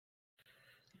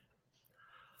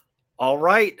All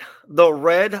right, the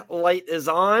red light is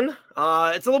on.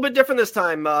 It's a little bit different this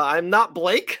time. I'm not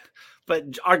Blake,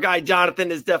 but our guy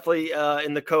Jonathan is definitely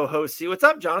in the co-host seat. What's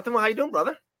up, Jonathan? How you doing,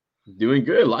 brother? Doing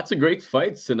good. Lots of great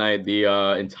fights tonight.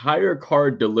 The entire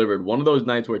card delivered. One of those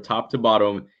nights where top to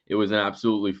bottom, it was an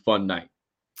absolutely fun night.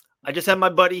 I just had my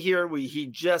buddy here. He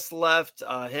just left.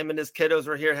 Him and his kiddos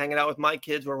were here hanging out with my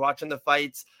kids. We're watching the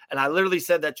fights, and I literally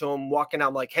said that to him walking out.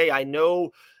 I'm like, "Hey, I know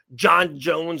John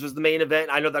Jones was the main event.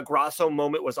 I know that Grasso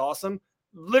moment was awesome.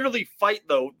 Literally, fight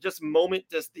though, just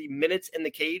the minutes in the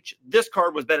cage. This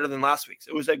card was better than last week's.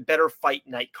 It was a better fight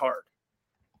night card.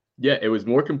 Yeah, it was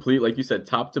more complete, like you said,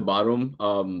 top to bottom.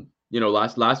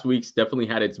 Last week's definitely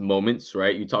had its moments,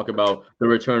 right? You talk about the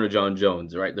return of John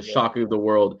Jones, right? The shock of the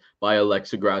world by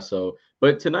Alexa Grasso.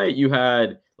 But tonight you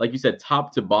had, like you said,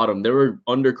 top to bottom. There were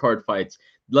undercard fights.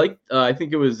 Like I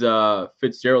think it was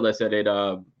Fitzgerald that said it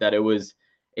that it was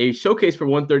a showcase for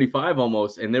 135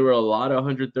 almost, and there were a lot of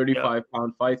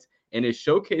 135-pound fights, and it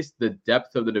showcased the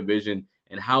depth of the division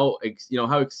and how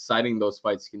exciting those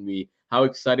fights can be, how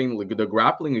exciting the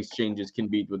grappling exchanges can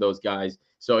be with those guys.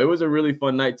 So it was a really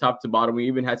fun night, top to bottom. We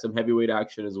even had some heavyweight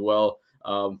action as well.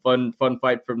 Fun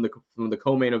fight from the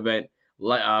co-main event.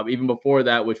 Even before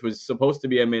that, which was supposed to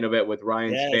be a main event with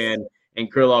Ryan Spann and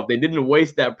Krylov. They didn't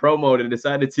waste that promo and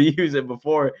decided to use it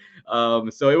before.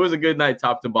 So it was a good night,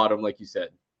 top to bottom, like you said.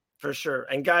 For sure.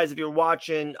 And guys, if you're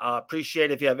watching, appreciate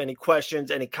it. If you have any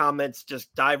questions, any comments,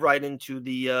 just dive right into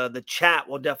the chat.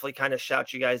 We'll definitely kind of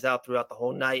shout you guys out throughout the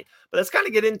whole night. But let's kind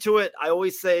of get into it. I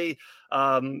always say,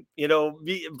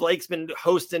 Blake's been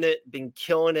hosting it, been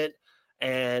killing it.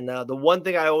 And the one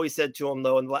thing I always said to him,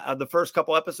 though, in the first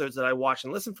couple episodes that I watched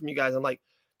and listened from you guys, I'm like,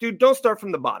 dude, don't start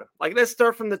from the bottom. Like, let's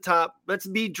start from the top. Let's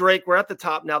be Drake. We're at the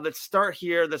top now. Let's start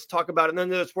here. Let's talk about it. And then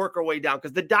let's work our way down.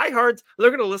 Because the diehards, they're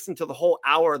going to listen to the whole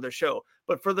hour of the show.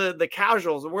 But for the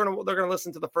casuals, they're going to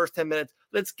listen to the first 10 minutes.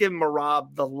 Let's give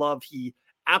Merab the love he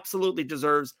absolutely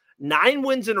deserves. 9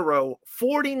 wins in a row,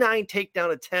 49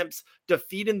 takedown attempts,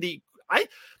 defeating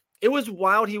it was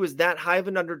wild. He was that high of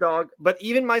an underdog. But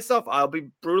even myself, I'll be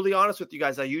brutally honest with you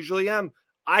guys. I usually am.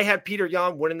 I had Peter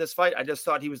Yan winning this fight. I just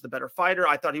thought he was the better fighter.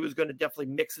 I thought he was going to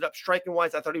definitely mix it up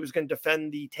striking-wise. I thought he was going to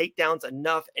defend the takedowns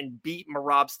enough and beat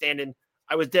Merab standing.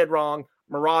 I was dead wrong.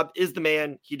 Merab is the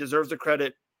man. He deserves the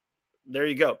credit. There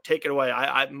you go. Take it away.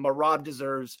 Merab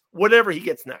deserves whatever he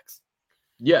gets next.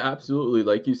 Yeah, absolutely.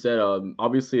 Like you said,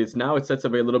 obviously it sets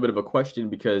up a little bit of a question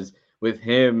because with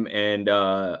him and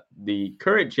the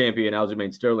current champion,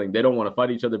 Aljamain Sterling, they don't want to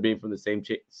fight each other being from the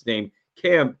same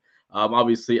camp.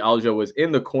 Obviously, Aljo was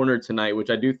in the corner tonight, which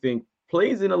I do think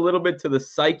plays in a little bit to the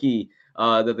psyche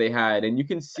that they had. And you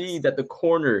can see that the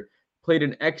corner played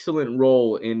an excellent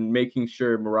role in making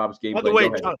sure Merab's game. By the way,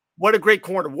 John, what a great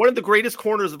corner. One of the greatest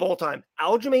corners of all time.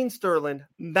 Aljamain Sterling,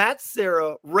 Matt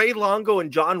Serra, Ray Longo, and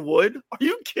John Wood. Are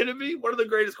you kidding me? One of the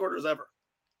greatest corners ever.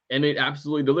 And it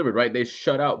absolutely delivered, right? They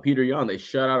shut out Peter Yan. They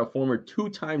shut out a former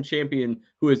 2-time champion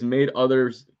who has made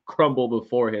others crumble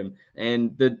before him.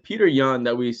 And the Peter Yan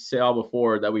that we saw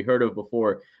before, that we heard of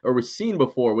before, or was seen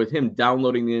before with him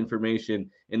downloading the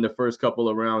information in the first couple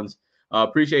of rounds.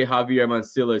 Appreciate Javier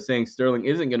Mancilla saying Sterling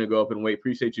isn't going to go up and wait.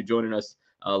 Appreciate you joining us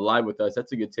live with us.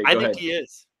 That's a good take. I think he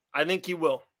is. I think he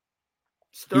will.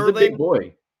 Sterling, he's a big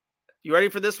boy. You ready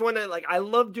for this one? Like, I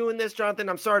love doing this, Jonathan.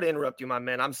 I'm sorry to interrupt you, my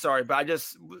man. I'm sorry, but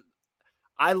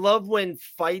I love when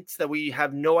fights that we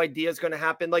have no idea is going to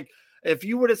happen. Like, if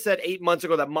you would have said 8 months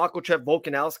ago that Makhachev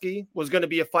Volkanovski was going to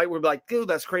be a fight, we'd be like, dude,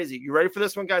 that's crazy. You ready for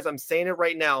this one, guys? I'm saying it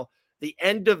right now. The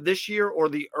end of this year or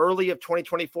the early of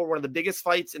 2024, one of the biggest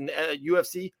fights in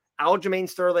UFC, Aljamain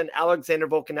Sterling, Alexander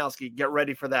Volkanovski. Get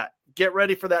ready for that. Get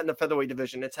ready for that in the featherweight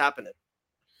division. It's happening.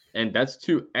 And that's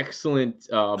 2 excellent,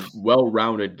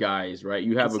 well-rounded guys, right?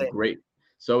 You have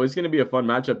so it's going to be a fun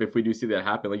matchup if we do see that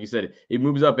happen. Like you said, it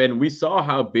moves up, and we saw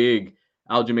how big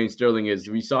Aljamain Sterling is.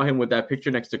 We saw him with that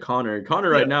picture next to Conor. And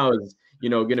Conor right now is,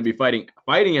 going to be fighting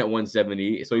at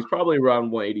 170. So he's probably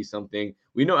around 180 something.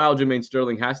 We know Aljamain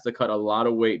Sterling has to cut a lot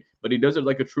of weight, but he does it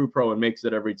like a true pro and makes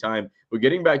it every time. We're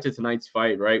getting back to tonight's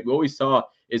fight, right? What we saw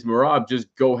is Merab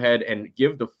just go ahead and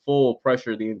give the full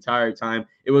pressure the entire time.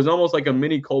 It was almost like a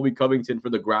mini Colby Covington for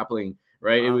the grappling,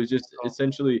 right? Wow. It was just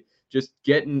essentially just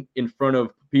getting in front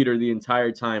of Peter the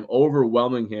entire time,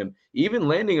 overwhelming him, even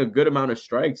landing a good amount of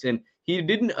strikes. And he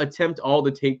didn't attempt all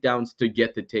the takedowns to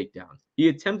get the takedowns. He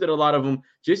attempted a lot of them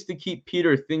just to keep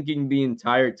Peter thinking the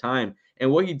entire time.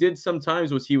 And what he did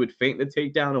sometimes was he would feint the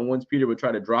takedown, and once Peter would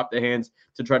try to drop the hands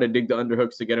to try to dig the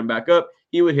underhooks to get him back up,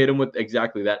 he would hit him with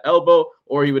exactly that elbow,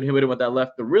 or he would hit him with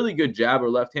that the really good jab or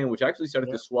left hand, which actually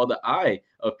started to swell the eye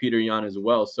of Peter Yan as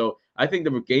well. So I think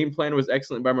the game plan was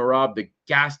excellent by Merab. The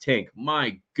gas tank,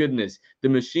 my goodness, the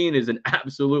machine is an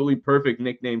absolutely perfect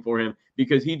nickname for him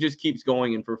because he just keeps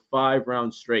going, and for 5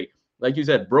 rounds straight, like you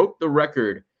said, broke the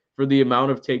record for the amount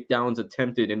of takedowns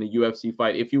attempted in a UFC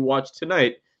fight. If you watched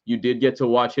tonight, you did get to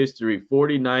watch history.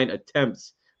 49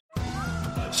 attempts.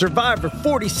 Survivor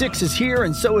 46 is here,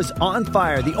 and so is On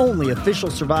Fire, the only official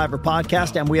Survivor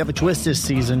podcast, and we have a twist this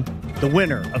season. The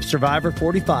winner of Survivor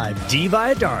 45, Dee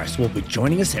Valladares, will be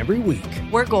joining us every week.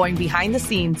 We're going behind the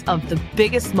scenes of the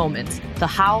biggest moments, the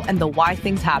how and the why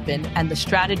things happen, and the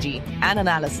strategy and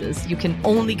analysis you can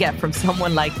only get from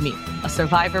someone like me, a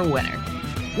Survivor winner.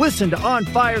 Listen to On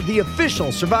Fire, the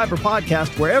official Survivor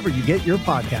podcast, wherever you get your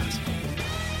podcasts.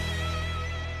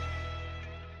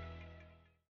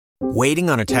 Waiting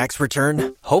on a tax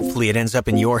return? Hopefully it ends up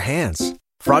in your hands.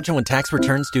 Fraudulent tax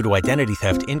returns due to identity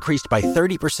theft increased by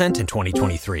 30% in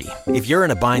 2023. If you're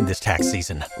in a bind this tax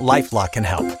season, LifeLock can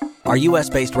help. Our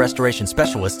U.S.-based restoration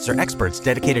specialists are experts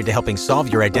dedicated to helping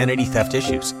solve your identity theft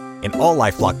issues. And all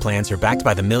LifeLock plans are backed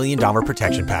by the $1 Million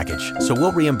Protection Package. So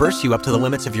we'll reimburse you up to the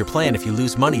limits of your plan if you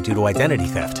lose money due to identity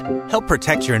theft. Help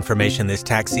protect your information this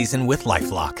tax season with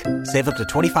LifeLock. Save up to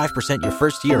 25% your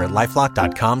first year at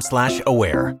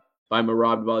LifeLock.com/aware. By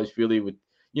Merab Dvalishvili with,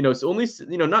 it's only,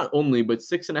 not only, but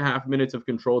 6.5 minutes of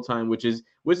control time, which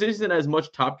isn't as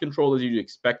much top control as you'd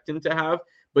expect him to have,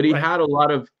 but he had a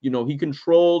lot of, he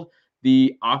controlled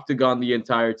the octagon the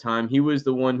entire time. He was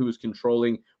the one who was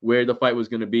controlling where the fight was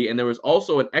going to be. And there was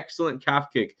also an excellent calf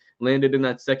kick landed in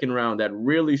that second round that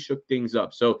really shook things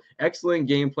up. So excellent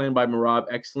game plan by Merab,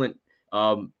 excellent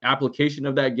application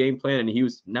of that game plan. And he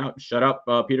was now shut up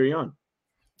Peter Yan.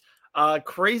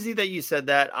 Crazy that you said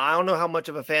that. I don't know how much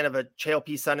of a fan of a Chael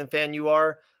P. Sonnen fan you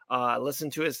are. I listen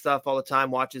to his stuff all the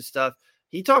time, watch his stuff.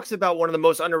 He talks about one of the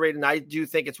most underrated, and I do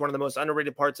think it's one of the most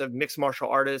underrated parts of mixed martial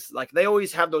artists. Like, they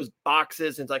always have those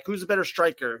boxes, and it's like, who's a better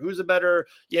striker? Who's a better,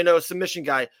 submission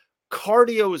guy?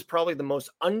 Cardio is probably the most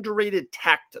underrated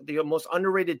the most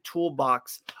underrated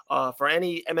toolbox for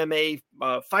any MMA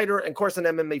fighter, and of course an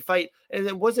MMA fight. And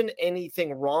it wasn't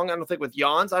anything wrong, I don't think, with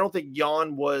Jan's. I don't think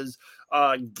Jan was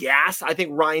gas. I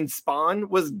think Ryan Spahn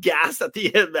was gas at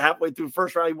the end, halfway through the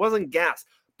first round. He wasn't gas,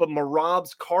 but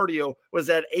Merab's cardio was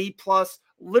at A+,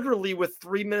 literally with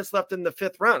 3 minutes left in the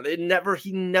 5th round.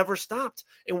 He never stopped.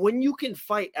 And when you can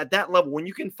fight at that level, when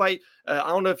you can fight, I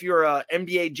don't know if you're a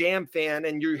NBA Jam fan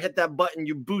and you hit that button,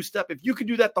 you boost up. If you can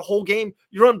do that the whole game,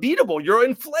 you're unbeatable. You're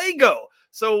in Flago.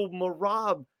 So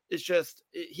Merab is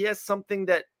he has something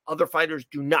that other fighters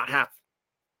do not have.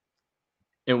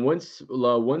 And once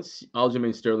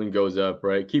Aljamain Sterling goes up,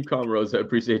 right? Keep calm, Rosa.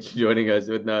 Appreciate you joining us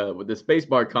with the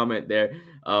spacebar comment there.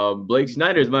 Blake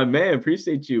Schneider's my man.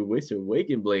 Appreciate you.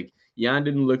 Waking Blake. Yan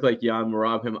didn't look like Yan.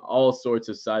 Merab him all sorts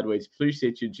of sideways.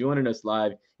 Appreciate you joining us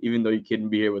live, even though you couldn't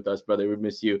be here with us, brother. We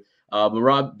miss you.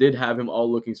 Merab did have him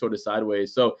all looking sort of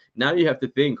sideways. So now you have to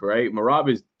think, right?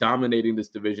 Merab is dominating this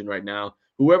division right now.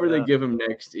 Whoever they give him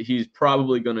next, he's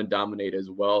probably going to dominate as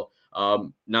well.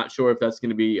 Not sure if that's going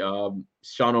to be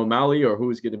Sean O'Malley or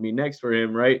who's going to be next for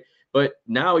him, right? But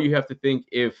now you have to think,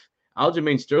 if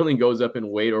Aljamain Sterling goes up in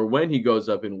weight, or when he goes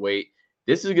up in weight,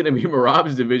 this is going to be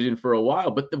Merab's division for a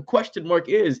while. But the question mark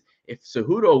is, if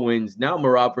Cejudo wins, now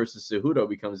Merab versus Cejudo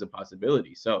becomes a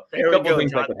possibility. So a couple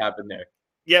things that could happen there.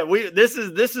 Yeah, this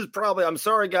is probably, I'm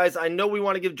sorry, guys. I know we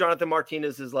want to give Jonathan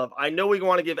Martinez his love. I know we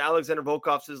want to give Alexander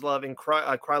Volkov his love and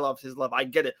Krylov his love. I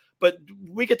get it. But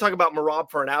we could talk about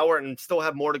Merab for an hour and still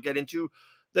have more to get into.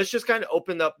 Let's just kind of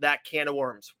open up that can of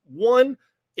worms. One,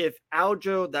 if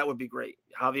Aljo, that would be great.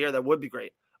 Javier, that would be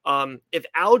great. If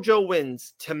Aljo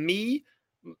wins, to me,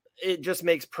 it just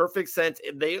makes perfect sense.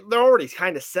 They're already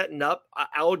kind of setting up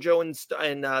Aljo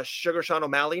and Sugar Sean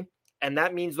O'Malley. And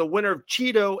that means the winner of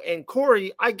Cheeto and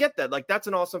Corey. I get that. Like, that's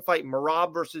an awesome fight.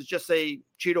 Merab versus just say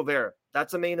Cheeto Vera.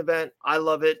 That's a main event. I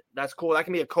love it. That's cool. That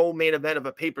can be a co-main event of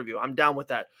a pay-per-view. I'm down with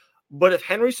that. But if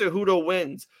Henry Cejudo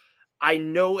wins, I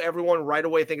know everyone right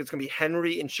away think it's going to be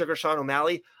Henry and Sugar Sean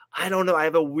O'Malley. I don't know. I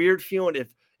have a weird feeling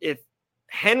if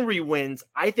Henry wins,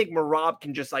 I think Merab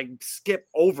can just like skip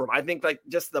over him. I think like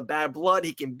just the bad blood,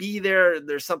 he can be there.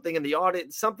 There's something in the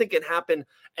audience. Something can happen.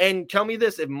 And tell me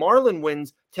this, if Marlon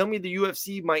wins, tell me the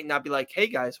UFC might not be like, hey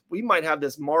guys, we might have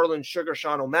this Marlon Sugar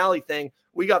Sean O'Malley thing.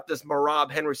 We got this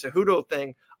Merab Henry Cejudo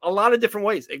thing. A lot of different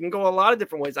ways. It can go a lot of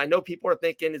different ways. I know people are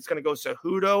thinking it's going to go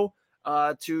Cejudo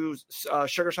to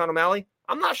Sugar Sean O'Malley.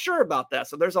 I'm not sure about that.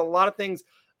 So there's a lot of things.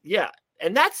 Yeah.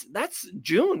 And that's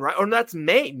June, right? Or that's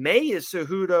May. May is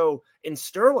Cejudo and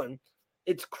Sterling.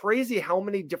 It's crazy how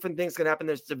many different things can happen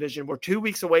in this division. We're 2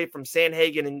 weeks away from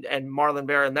Sanhagen and Marlon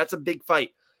Vera, and that's a big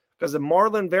fight because if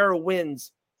Marlon Vera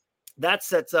wins, that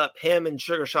sets up him and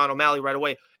Sugar Sean O'Malley right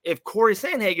away. If Corey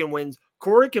Sanhagen wins,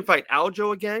 Corey can fight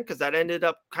Aljo again because that ended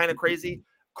up kind of crazy.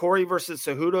 Corey versus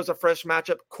Cejudo is a fresh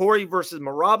matchup. Corey versus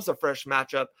Merab's a fresh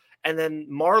matchup. And then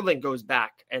Marlon goes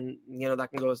back, and, that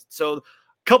can go. So a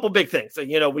couple big things.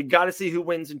 So, we got to see who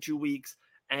wins in 2 weeks.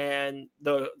 And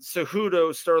the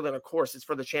Cejudo Sterling, of course, is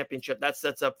for the championship. That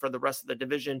sets up for the rest of the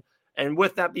division. And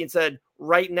with that being said,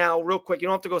 right now, real quick, you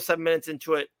don't have to go 7 minutes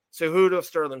into it. Cejudo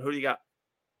Sterling, who do you got?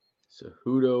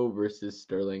 Cejudo versus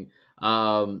Sterling.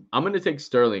 I'm going to take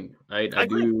Sterling. Right? I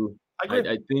agree.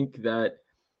 I think that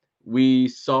we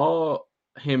saw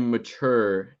him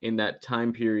mature in that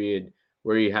time period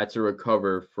where he had to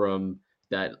recover from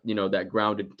that, that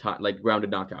grounded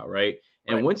knockout, right?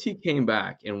 And once he came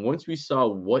back and once we saw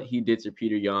what he did to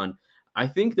Peter Yan, I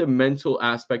think the mental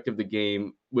aspect of the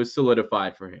game was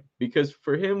solidified for him. Because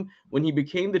for him, when he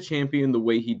became the champion the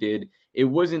way he did, it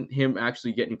wasn't him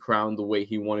actually getting crowned the way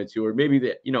he wanted to, or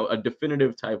maybe a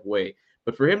definitive type way.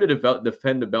 But for him to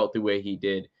defend the belt the way he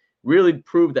did really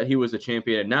proved that he was a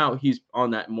champion. And now he's on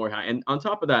that more high. And on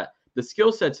top of that, the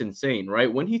skill set's insane,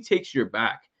 right? When he takes your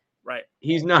back, right,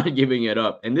 he's not giving it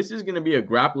up. And this is going to be a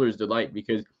grappler's delight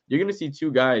because you're going to see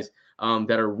two guys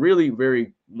that are really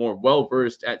very more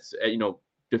well-versed at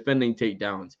defending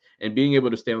takedowns and being able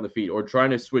to stay on the feet or trying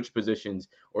to switch positions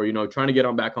or, trying to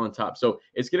get back on top. So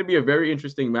it's going to be a very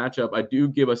interesting matchup. I do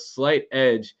give a slight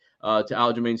edge to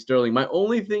Aljamain Sterling. My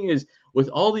only thing is with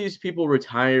all these people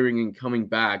retiring and coming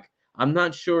back, I'm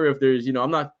not sure if there's, I'm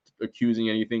not accusing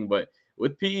anything, but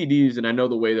with PEDs, and I know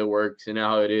the way that works and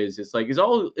how it is, it's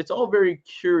all very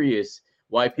curious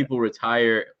why people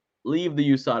retire, leave the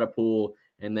USADA pool,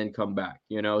 and then come back,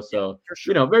 So,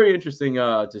 sure. Very interesting,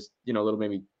 just, little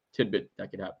maybe tidbit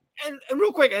that could happen. And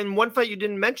real quick, and one fight you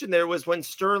didn't mention there was when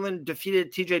Sterling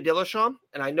defeated TJ Dillashaw.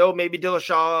 And I know maybe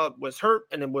Dillashaw was hurt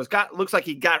and looks like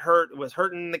he got hurt, was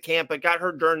hurt in the camp, but got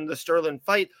hurt during the Sterling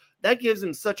fight. That gives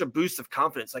him such a boost of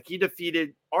confidence. Like he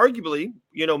defeated arguably,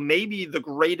 maybe the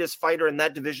greatest fighter in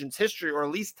that division's history, or at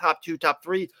least top 2, top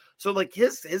 3. So like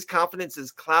his confidence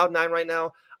is cloud 9 right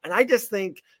now. And I just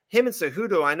think him and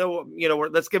Cejudo, I know,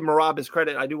 let's give Merab his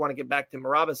credit. I do want to get back to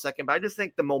Merab in a second, but I just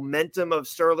think the momentum of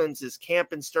Sterling's, his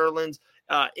camp in Sterling's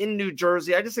in New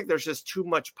Jersey, I just think there's just too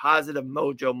much positive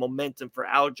momentum for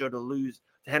Aljo to lose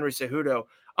to Henry Cejudo.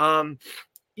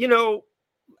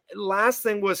 Last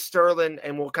thing was Sterling,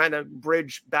 and we'll kind of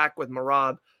bridge back with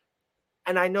Merab.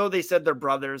 And I know they said they're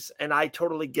brothers, and I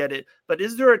totally get it. But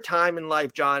is there a time in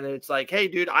life, John, and it's like, hey,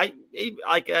 dude,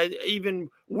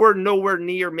 we're nowhere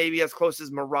near maybe as close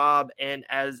as Merab and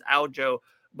as Aljo,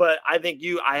 but I think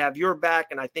I have your back,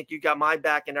 and I think you got my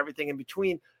back, and everything in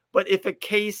between. But if a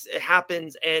case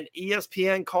happens and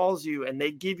ESPN calls you and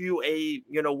they give you a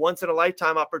once in a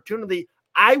lifetime opportunity,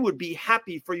 I would be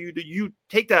happy for you to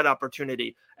take that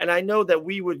opportunity. And I know that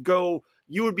you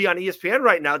would be on ESPN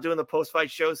right now doing the post-fight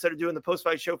show instead of doing the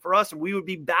post-fight show for us, and we would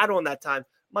be battling that time.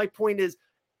 My point is,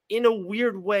 in a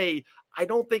weird way, I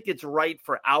don't think it's right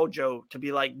for Aljo to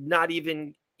be like, not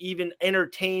even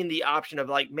entertain the option of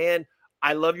like, man,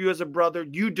 I love you as a brother.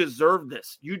 You deserve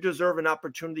this. You deserve an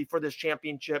opportunity for this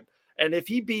championship. And if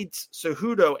he beats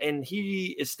Cejudo and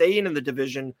he is staying in the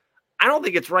division, I don't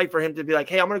think it's right for him to be like,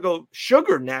 hey, I'm going to go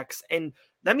Sugar next. And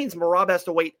that means Merab has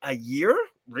to wait a year?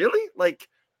 Really? Like,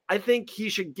 I think he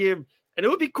should give, and it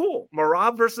would be cool.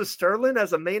 Merab versus Sterling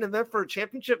as a main event for a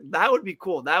championship. That would be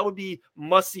cool. That would be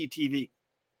must-see TV.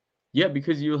 Yeah,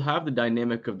 because you'll have the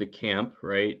dynamic of the camp,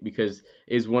 right? Because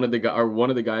is one of the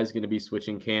guys going to be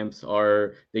switching camps?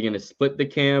 Are they going to split the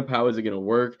camp? How is it going to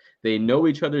work? They know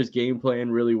each other's game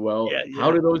plan really well. Yeah. How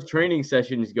do those training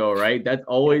sessions go, right? That's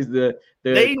always the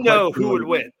they know who would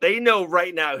win. They know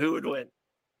right now who would win.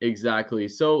 Exactly.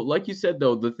 So like you said,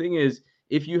 though, the thing is,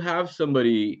 if you have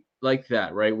somebody like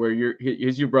that, right, where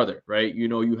he's your brother, right?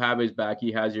 You have his back,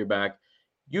 he has your back.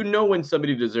 When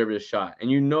somebody deserves a shot, and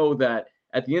that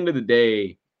at the end of the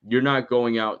day, you're not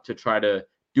going out to try to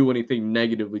do anything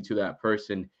negatively to that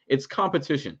person. It's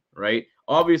competition, right?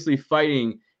 Obviously,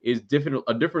 fighting is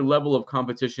a different level of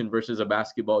competition versus a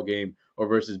basketball game or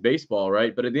versus baseball,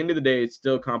 right? But at the end of the day, it's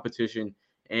still competition,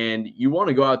 and you want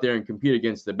to go out there and compete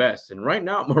against the best. And right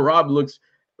now, Merab looks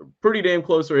pretty damn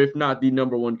close, or if not the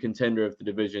number one contender of the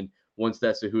division once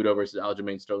that Cejudo versus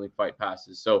Aljamain Sterling fight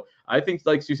passes. So I think,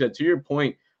 like you said, to your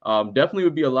point, definitely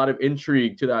would be a lot of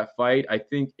intrigue to that fight. I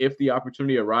think if the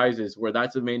opportunity arises where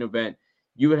that's a main event,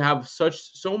 you would have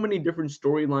so many different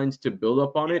storylines to build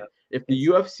up on it If the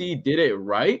UFC did it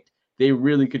right, they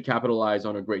really could capitalize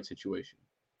on a great situation.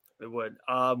 It would.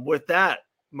 With that,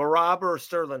 Merab or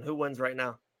Sterling, who wins right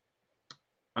now?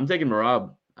 I'm taking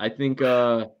Merab. I think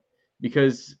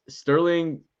because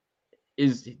Sterling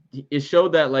it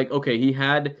showed that, like, okay, he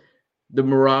had the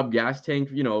Merab gas tank,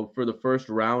 for the first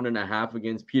round and a half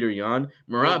against Peter Yan.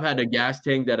 Merab had a gas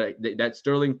tank that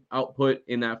Sterling output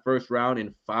in that first round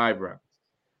in 5 rounds.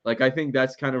 Like, I think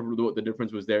that's kind of what the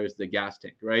difference was there, is the gas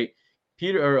tank, right?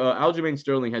 Aljamain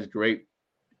Sterling has great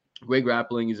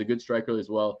grappling. He's a good striker as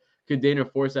well. Could Dana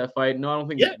force that fight? No, I don't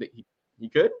think that he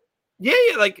could. Yeah,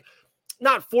 like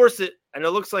not force it. And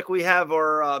it looks like we have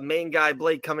our main guy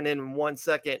Blake coming in 1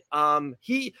 second.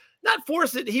 He not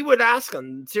force it. He would ask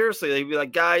him seriously. They'd be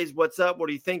like, "Guys, what's up? What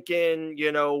are you thinking?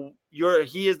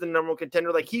 He is the number one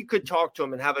contender." Like, he could talk to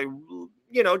him and have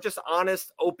a just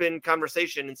honest, open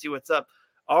conversation and see what's up.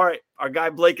 All right, our guy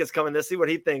Blake is coming to see what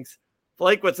he thinks.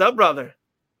 Blake, what's up, brother?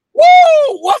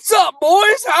 Woo! What's up,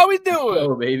 boys? How we doing?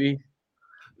 Oh, baby.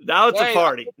 Now it's a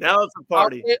party.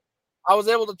 I was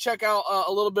able to check out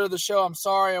a little bit of the show. I'm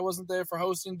sorry I wasn't there for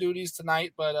hosting duties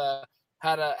tonight, but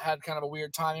had kind of a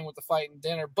weird timing with the fight and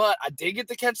dinner. But I did get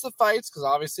to catch the fights because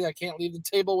obviously I can't leave the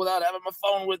table without having my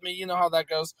phone with me. You know how that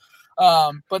goes.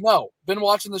 But no, been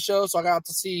watching the show, so I got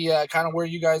to see kind of where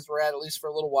you guys were at least for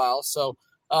a little while. So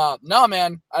no,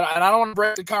 man, I don't want to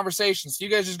break the conversation. So you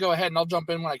guys just go ahead and I'll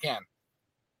jump in when I can.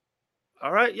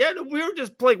 All right. Yeah, we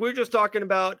were just talking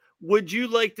about, would you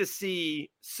like to see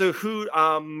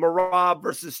Merab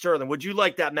versus Sterling? Would you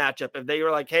like that matchup? If they were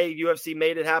like, hey, UFC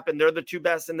made it happen, they're the 2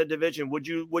 best in the division, would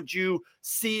you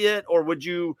see it, or would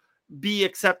you be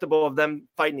acceptable of them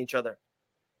fighting each other?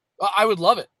 I would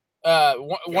love it.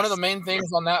 One of the main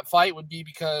things on that fight would be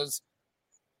because,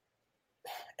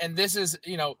 and this is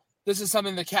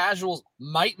something the casuals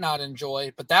might not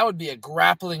enjoy, but that would be a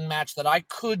grappling match that I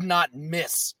could not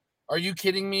miss. Are you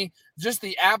kidding me? Just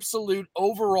the absolute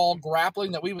overall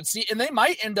grappling that we would see. And they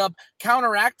might end up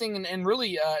counteracting and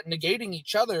really negating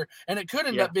each other. And it could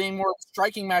end up being more of a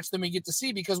striking match than we get to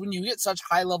see, because when you get such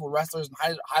high-level wrestlers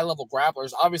and high-level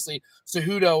grapplers, obviously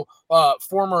Cejudo,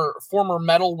 former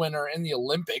medal winner in the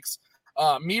Olympics,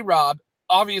 Merab,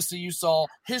 obviously you saw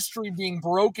history being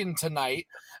broken tonight.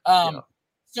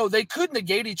 So they could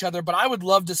negate each other, but I would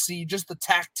love to see just the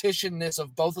tacticianness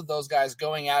of both of those guys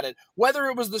going at it, whether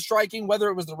it was the striking, whether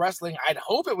it was the wrestling. I'd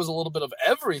hope it was a little bit of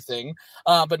everything,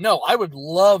 but no, I would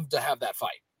love to have that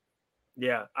fight.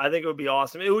 Yeah, I think it would be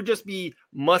awesome. It would just be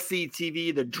must-see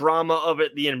TV, the drama of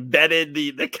it, the embedded,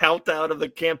 the countdown of the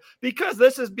camp, because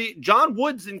John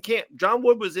Wood's in camp. John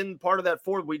Wood was in part of that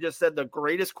Ford. We just said the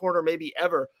greatest corner maybe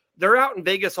ever. They're out in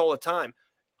Vegas all the time.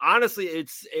 Honestly,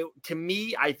 to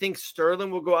me, I think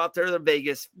Sterling will go out there to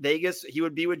Vegas. He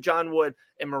would be with John Wood,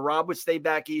 and Merab would stay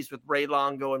back east with Ray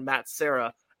Longo and Matt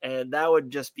Serra. And that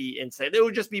would just be insane. It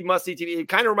would just be must-see TV. It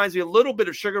kind of reminds me a little bit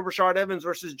of Sugar Rashad Evans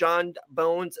versus John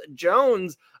Bones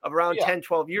Jones of around 10,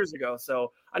 12 years ago.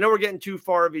 So I know we're getting too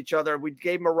far of each other. We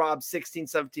gave Merab 16,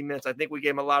 17 minutes. I think we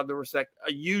gave him a lot of the respect.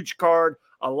 A huge card,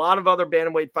 a lot of other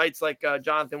bantamweight fights like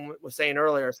Jonathan was saying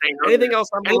earlier. Anything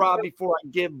else on Merab before I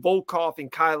give Volkov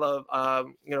and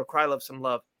Krylov some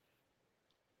love?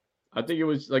 I think it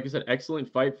was, like I said, excellent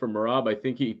fight for Merab. I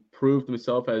think he proved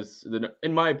himself as,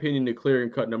 in my opinion, the clear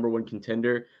and cut number 1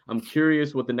 contender. I'm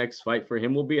curious what the next fight for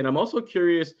him will be. And I'm also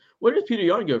curious, where does Peter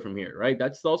Yan go from here, right?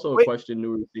 That's also a question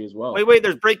we see as well. Wait,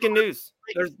 there's breaking news.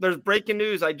 There's breaking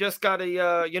news. I just got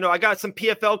I got some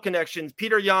PFL connections.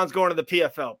 Peter Yan's going to the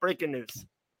PFL. Breaking news.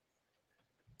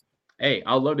 Hey,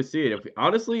 I'd love to see it.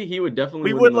 Honestly, he would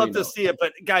definitely. We would love to see it,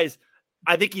 but guys,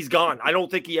 I think he's gone. I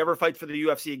don't think he ever fights for the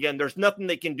UFC again. There's nothing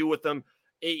they can do with him.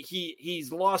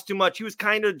 He's lost too much. He was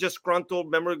kind of disgruntled.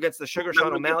 Remember against the Sugar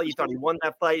Sean O'Malley, he thought he won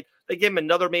that fight. They gave him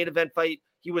another main event fight.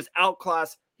 He was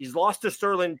outclassed. He's lost to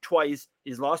Sterling twice.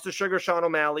 He's lost to Sugar Sean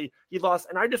O'Malley. He lost.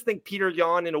 And I just think Peter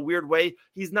Yan, in a weird way,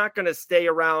 he's not going to stay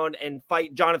around and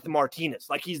fight Jonathan Martinez.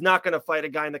 Like, he's not going to fight a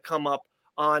guy in the come up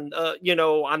on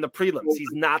the prelims.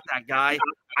 He's not that guy.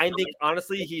 I think,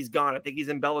 honestly, he's gone. I think he's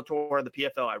in Bellator or the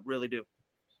PFL. I really do.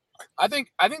 I think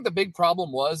the big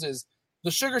problem is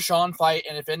the Sugar Sean fight,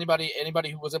 and if anybody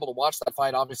who was able to watch that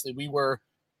fight, obviously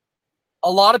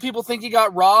a lot of people think he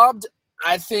got robbed.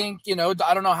 I think,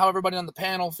 I don't know how everybody on the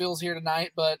panel feels here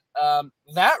tonight, but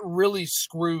that really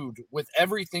screwed with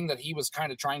everything that he was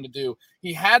kind of trying to do.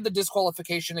 He had the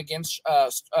disqualification against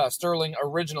Sterling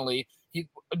originally. He,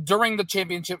 during the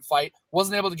championship fight,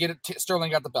 wasn't able to get it.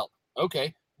 Sterling got the belt.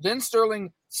 Okay. Then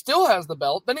Sterling still has the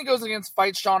belt. Then he goes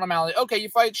fights Sean O'Malley. Okay, you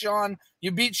fight Sean,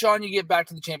 you beat Sean, you get back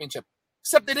to the championship.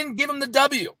 Except they didn't give him the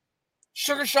W.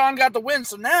 Sugar Sean got the win.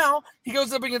 So now he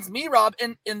goes up against Merab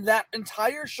in that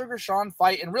entire Sugar Sean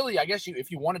fight. And really, I guess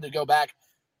if you wanted to go back,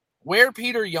 where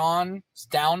Peter Yan's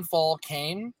downfall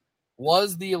came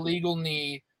was the illegal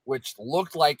knee, which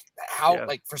looked like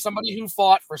like for somebody who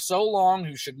fought for so long,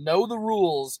 who should know the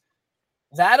rules,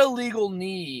 that illegal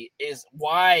knee is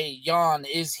why Yan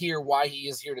is here, why he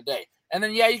is here today. And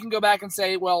then, you can go back and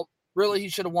say, well, really, he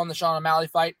should have won the Sean O'Malley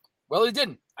fight. Well, he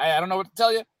didn't. I don't know what to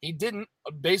tell you. He didn't,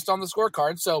 based on the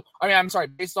scorecard. So, I'm sorry,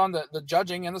 based on the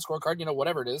judging and the scorecard,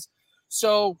 whatever it is.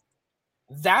 So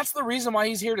that's the reason why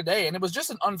he's here today. And it was just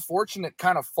an unfortunate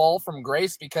kind of fall from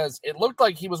grace because it looked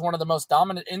like he was one of the most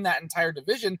dominant in that entire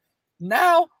division.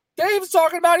 Now, Dave's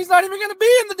talking about he's not even going to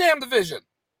be in the damn division.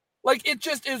 Like, it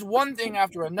just is one thing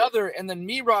after another. And then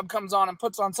Merab comes on and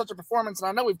puts on such a performance. And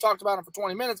I know we've talked about him for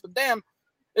 20 minutes, but damn,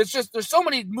 it's just there's so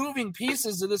many moving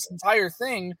pieces to this entire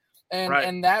thing.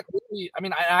 And that really,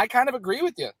 I kind of agree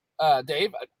with you,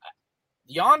 Dave.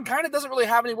 Yan kind of doesn't really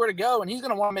have anywhere to go, and he's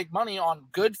going to want to make money on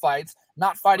good fights,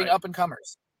 not fighting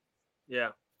up-and-comers. Yeah,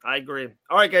 I agree.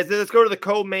 All right, guys, let's go to the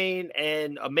co-main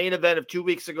and a main event of 2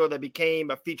 weeks ago that became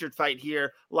a featured fight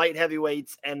here, light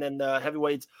heavyweights, and then the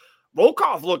heavyweights.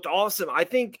 Volkov looked awesome. I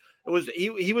think it was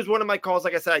he was one of my calls.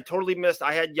 Like I said, I totally missed.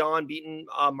 I had Yan beating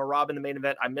Merab in the main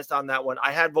event. I missed on that one.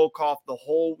 I had Volkov the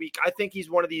whole week. I think he's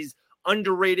one of these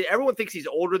underrated. Everyone thinks he's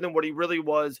older than what he really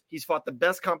was. He's fought the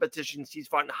best competitions. He's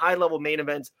fought in high-level main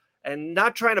events. And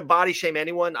not trying to body shame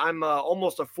anyone. I'm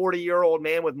almost a 40-year-old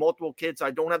man with multiple kids, so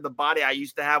I don't have the body I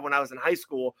used to have when I was in high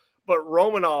school. But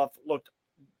Romanov looked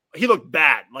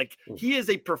bad. Like, he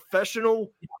is a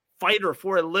professional fighter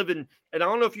for a living. And I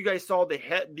don't know if you guys saw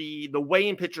the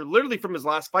weigh-in picture literally from his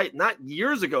last fight, not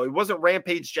years ago. He wasn't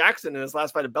Rampage Jackson in his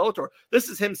last fight at Bellator. This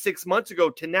is him 6 months ago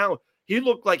to now. He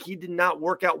looked like he did not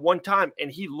work out one time,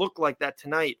 and he looked like that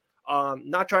tonight.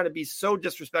 Not trying to be so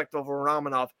disrespectful for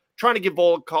Romanov, trying to give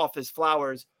Volkov his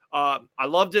flowers. I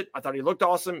loved it. I thought he looked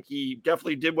awesome. He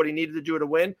definitely did what he needed to do to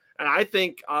win. And I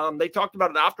think they talked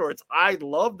about it afterwards. I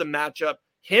love the matchup.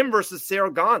 Him versus Cyril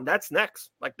Gane. That's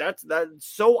next. Like, that's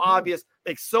so obvious.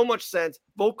 Makes so much sense.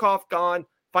 Volkov Gane,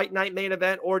 fight night main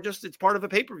event, or just it's part of a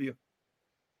pay-per-view.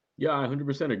 Yeah, I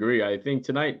 100% agree. I think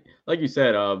tonight, like you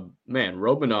said,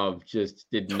 Romanov just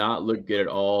did not look good at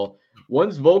all.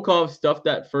 Once Volkov stuffed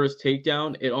that first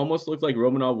takedown, it almost looked like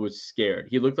Romanov was scared.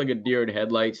 He looked like a deer in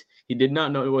headlights. He did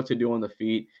not know what to do on the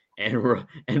feet. And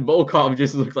Volkov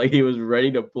just looked like he was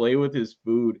ready to play with his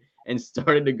food and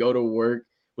started to go to work.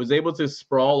 Was able to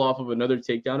sprawl off of another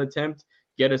takedown attempt,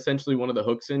 get essentially one of the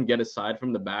hooks in, get a side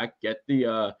from the back, get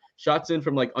the shots in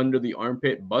from like under the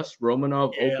armpit, bust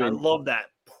Romanov open. I love that.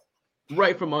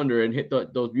 Right from under and hit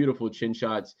those beautiful chin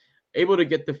shots, able to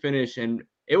get the finish. And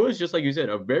it was just like you said,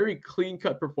 a very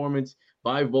clean-cut performance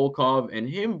by Volkov. And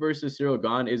him versus Cyril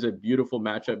Gane is a beautiful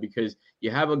matchup because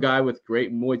you have a guy with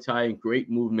great Muay Thai and great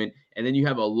movement, and then you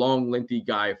have a long, lengthy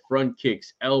guy, front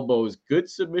kicks, elbows, good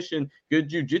submission, good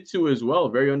jiu-jitsu as well,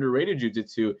 very underrated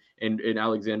jiu-jitsu in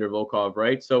Alexander Volkov,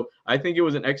 right? So I think it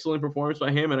was an excellent performance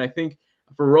by him, and I think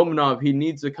for Romanov, he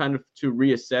needs to kind of to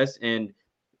reassess and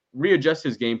readjust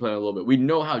his game plan a little bit. We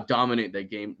know how dominant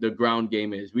the ground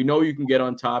game is. We know you can get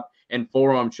on top and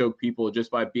forearm choke people just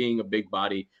by being a big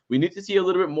body. We need to see a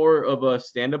little bit more of a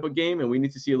stand-up game, and we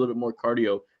need to see a little bit more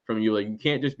cardio from you. Like, you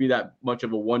can't just be that much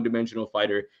of a one-dimensional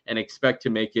fighter and expect to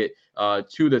make it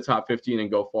to the top 15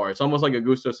 and go far. It's almost like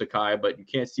Augusto Sakai, but you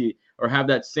can't see or have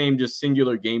that same just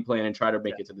singular game plan and try to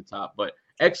make it to the top. But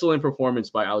excellent performance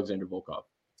by Alexander Volkov.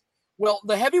 Well,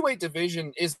 the heavyweight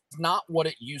division is not what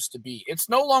it used to be. It's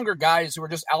no longer guys who are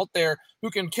just out there who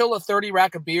can kill a 30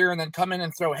 rack of beer and then come in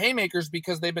and throw haymakers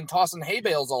because they've been tossing hay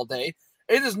bales all day.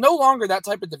 It is no longer that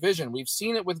type of division. We've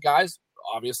seen it with guys.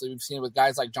 Obviously, we've seen it with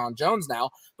guys like John Jones now,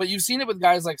 but you've seen it with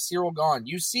guys like Cyril Gane.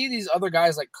 You see these other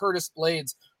guys like Curtis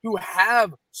Blades who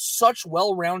have such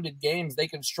well-rounded games. They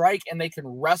can strike and they can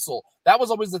wrestle. That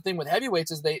was always the thing with heavyweights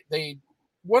is they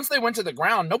once they went to the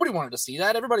ground, nobody wanted to see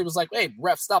that. Everybody was like, hey,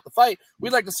 ref, stop the fight.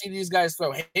 We'd like to see these guys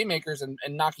throw haymakers and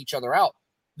knock each other out.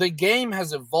 The game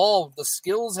has evolved. The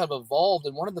skills have evolved.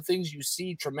 And one of the things you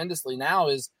see tremendously now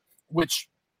is, which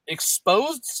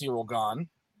exposed Cyril Gane,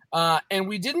 and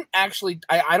we didn't actually,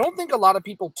 I don't think a lot of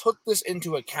people took this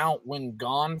into account when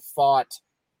Gane fought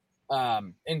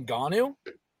Ngannou.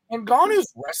 And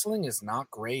Ngannou's wrestling is not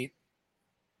great,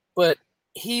 but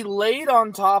he laid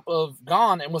on top of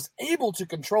Gane and was able to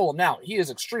control him. Now, he is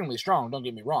extremely strong, don't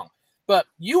get me wrong, but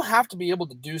you have to be able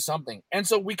to do something. And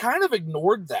so we kind of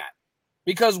ignored that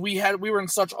because we were in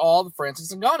such awe of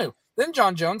Francis Ngannou. Then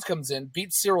John Jones comes in,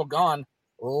 beats Cyril Gane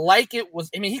like it was,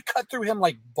 he cut through him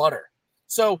like butter.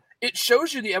 So it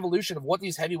shows you the evolution of what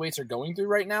these heavyweights are going through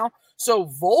right now. So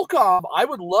Volkov, I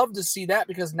would love to see that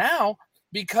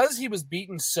because he was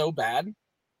beaten so bad,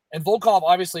 and Volkov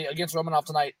obviously against Romanov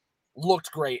tonight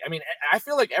looked great. I mean, I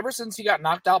feel like ever since he got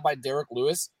knocked out by Derek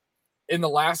Lewis in the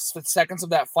last seconds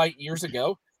of that fight years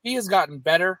ago, he has gotten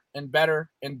better and better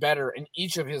and better in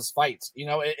each of his fights. You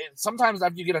know, sometimes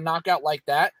after you get a knockout like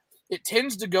that, it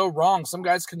tends to go wrong. Some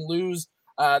guys can lose.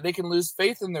 They can lose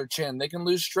faith in their chin. They can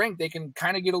lose strength. They can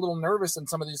kind of get a little nervous in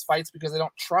some of these fights because they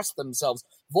don't trust themselves.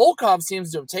 Volkov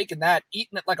seems to have taken that,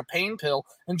 eaten it like a pain pill,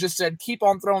 and just said, keep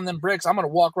on throwing them bricks. I'm going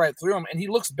to walk right through them. And he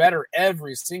looks better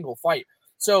every single fight.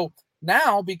 So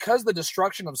now, because the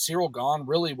destruction of Cyril Gane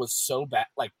really was so bad,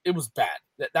 like it was bad.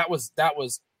 It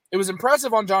was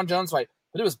impressive on John Jones' fight,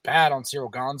 but it was bad on Cyril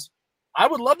Gane's. I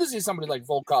would love to see somebody like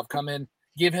Volkov come in,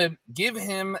 give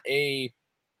him a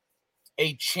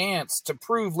chance to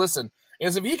prove, listen,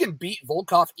 is if he can beat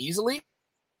Volkov easily,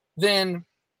 then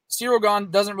Cyril Gane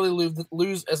doesn't really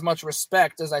lose as much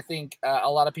respect as I think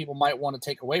a lot of people might want to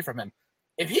take away from him.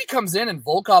 If he comes in and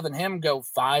Volkov and him go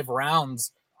 5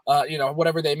 rounds,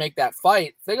 whatever they make that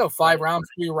fight, they go 5 rounds,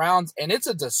 3 rounds, and it's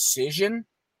a decision,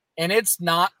 and it's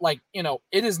not like, it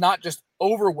is not just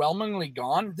overwhelmingly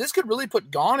Gane. This could really put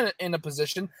Gane in a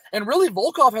position, and really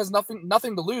Volkov has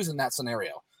nothing to lose in that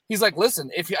scenario. He's like, listen,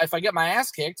 if I get my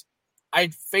ass kicked,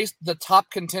 I faced the top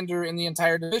contender in the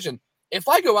entire division. If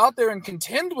I go out there and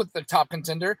contend with the top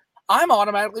contender, I'm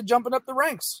automatically jumping up the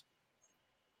ranks.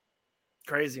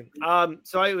 Crazy.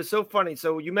 So it was so funny.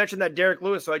 So you mentioned that Derek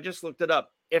Lewis, so I just looked it up.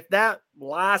 If that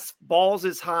last balls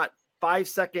is hot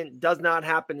 5-second does not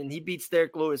happen and he beats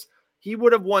Derek Lewis, he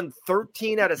would have won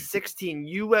 13 out of 16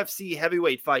 UFC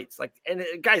heavyweight fights. And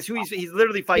guys, he's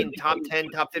literally fighting top 10,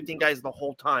 top 15 guys the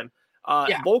whole time.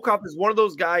 Volkov is one of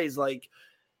those guys, like,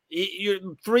 you're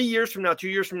 3 years from now, 2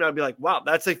 years from now, be like, wow,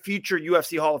 that's a future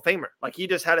UFC Hall of Famer. Like, he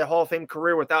just had a Hall of Fame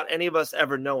career without any of us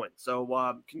ever knowing.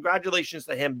 So congratulations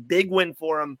to him. Big win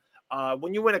for him.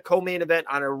 When you win a co-main event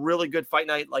on a really good fight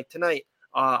night like tonight,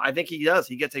 I think he does.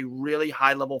 He gets a really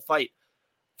high-level fight.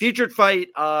 Featured fight,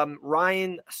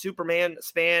 Ryan Superman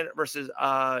Spann versus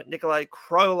Nikolai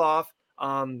Krylov.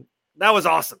 That was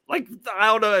awesome. Like, I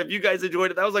don't know if you guys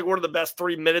enjoyed it. That was like one of the best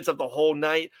 3 minutes of the whole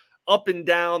night. Up and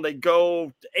down, they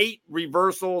go 8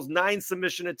 reversals, 9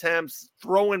 submission attempts,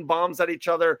 throwing bombs at each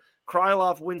other.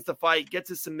 Krylov wins the fight, gets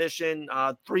his submission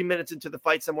 3 minutes into the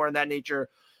fight, somewhere in that nature.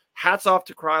 Hats off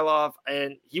to Krylov.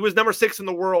 And he was number 6 in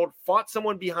the world, fought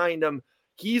someone behind him.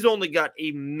 He's only got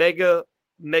a mega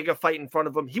fight in front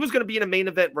of him. He was going to be in a main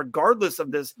event regardless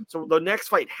of this. So the next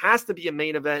fight has to be a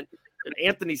main event. And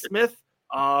Anthony Smith,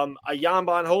 a Jan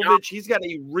Blachowicz, he's got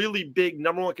a really big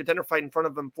number 1 contender fight in front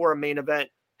of him for a main event.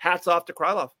 Hats off to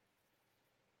Krylov.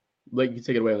 Blake, you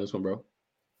take it away on this one, bro.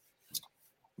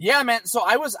 Yeah, man. So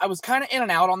I was kind of in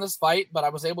and out on this fight, but I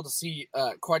was able to see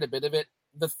quite a bit of it.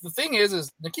 The thing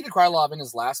is Nikita Krylov in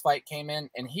his last fight came in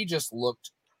and he just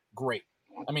looked great.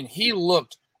 I mean, he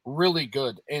looked really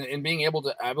good in being able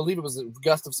to, I believe it was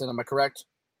Gustafsson, am I correct?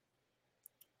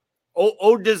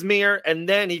 Desmir, and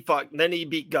then he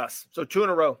beat Gus. So 2 in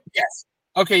a row. Yes.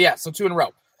 Okay, yeah, so 2 in a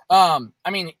row. I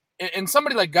mean, and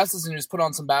somebody like Gustafsson who's put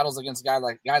on some battles against guys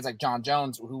like John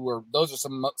Jones, those are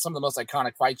some of the most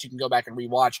iconic fights you can go back and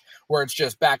rewatch, where it's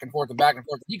just back and forth and back and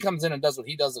forth. He comes in and does what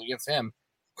he does against him.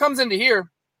 Comes into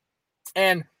here,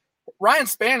 and Ryan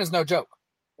Spann is no joke.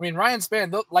 I mean, Ryan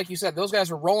Spann, like you said, those guys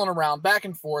were rolling around back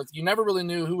and forth. You never really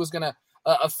knew who was going to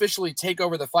officially take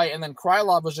over the fight, and then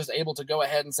Krylov was just able to go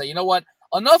ahead and say, you know what?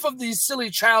 Enough of these silly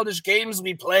childish games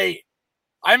we play.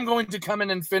 I'm going to come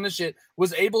in and finish it.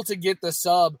 Was able to get the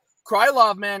sub.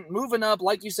 Krylov, man, moving up,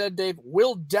 like you said, Dave,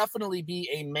 will definitely be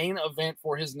a main event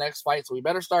for his next fight. So we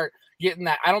better start getting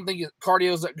that. I don't think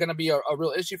cardio is going to be a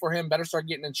real issue for him. Better start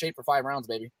getting in shape for 5 rounds,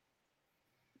 baby.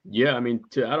 Yeah, I mean,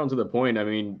 to add on to the point, I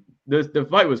mean, the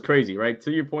fight was crazy, right?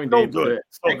 To your point, so Dave, good.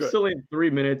 Excellent 3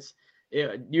 minutes.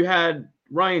 You had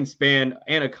Ryan Spann,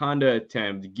 anaconda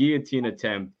attempt, guillotine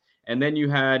attempt, and then you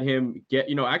had him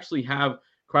actually have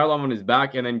Krylov on his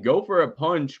back and then go for a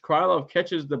punch. Krylov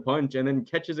catches the punch and then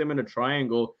catches him in a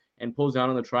triangle and pulls down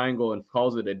on the triangle and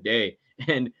calls it a day.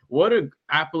 And what a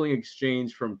grappling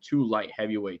exchange from 2 light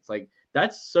heavyweights. Like,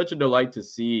 that's such a delight to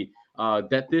see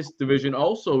that this division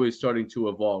also is starting to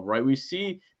evolve, right? We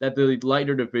see that the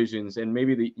lighter divisions and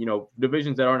maybe the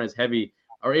divisions that aren't as heavy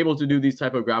are able to do these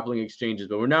type of grappling exchanges,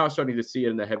 but we're now starting to see it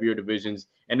in the heavier divisions,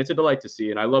 and it's a delight to see.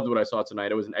 And I loved what I saw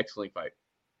tonight. It was an excellent fight.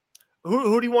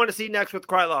 Who do you want to see next with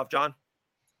Krylov, John?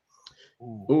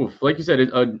 Oof, like you said,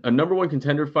 a number 1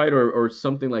 contender fight or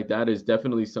something like that is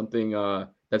definitely something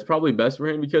that's probably best for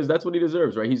him because that's what he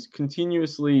deserves, right? He's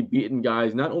continuously beaten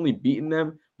guys, not only beaten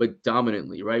them, but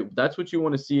dominantly, right? That's what you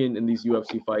want to see in these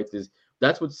UFC fights is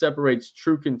that's what separates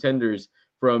true contenders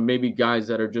from maybe guys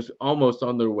that are just almost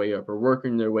on their way up or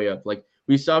working their way up. Like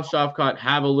we saw Shavkat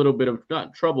have a little bit of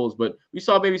not troubles, but we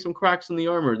saw maybe some cracks in the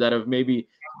armor that have maybe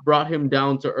brought him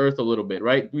down to earth a little bit,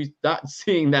 right? We're not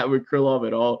seeing that with Krylov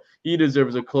at all. He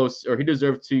deserves he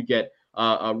deserves to get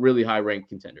a really high ranked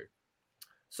contender.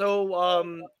 So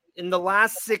in the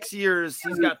last 6 years,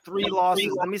 he's got 3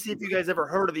 losses. Let me see if you guys ever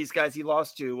heard of these guys he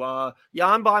lost to.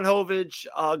 Jan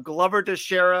Blachowicz, Glover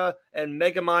Teixeira, and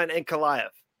Megaman Ankalaev.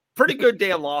 Pretty good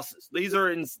damn losses. These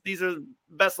are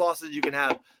best losses you can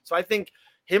have. So I think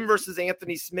him versus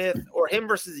Anthony Smith or him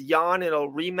versus Jan in a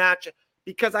rematch,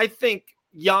 because I think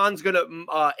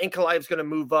Ankalaev's gonna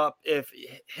move up if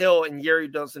Hill and Yuri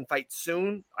doesn't fight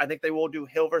soon. I think they will do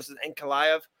Hill versus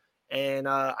Ankalaev. And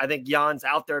I think Jan's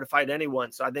out there to fight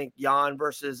anyone. So I think Jan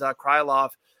versus Krylov,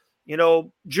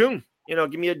 June.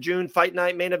 Give me a June fight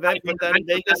night main event. Put that in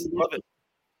Vegas. Love it.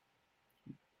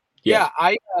 Yeah,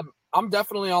 I'm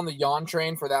definitely on the Jan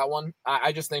train for that one.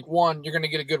 I just think, one, you're going to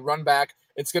get a good run back.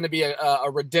 It's going to be a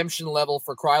redemption level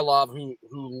for Krylov, who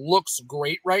looks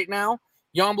great right now.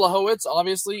 Jan Blachowicz,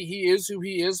 obviously, he is who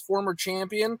he is, former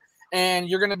champion. And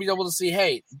you're going to be able to see,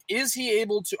 hey,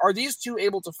 are these two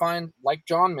able to find, like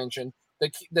John mentioned,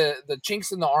 the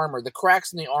chinks in the armor, the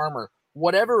cracks in the armor,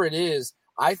 whatever it is.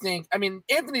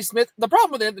 Anthony Smith, the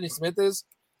problem with Anthony Smith is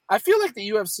I feel like the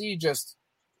UFC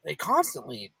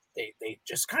they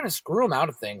just kind of screw him out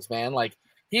of things, man. Like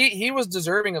he was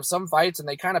deserving of some fights and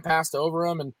they kind of passed over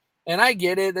him. And I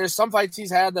get it. There's some fights he's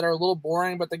had that are a little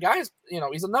boring, but the guy's,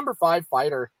 he's a number 5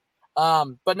 fighter.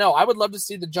 But no, I would love to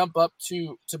see the jump up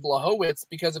to Blachowicz,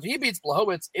 because if he beats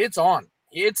Blachowicz, it's on.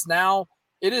 It is now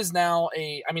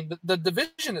the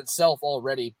division itself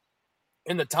already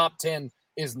in the top 10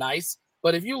 is nice.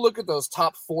 But if you look at those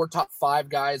top 4, top 5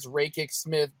 guys, Rakic,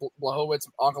 Smith, Blachowicz,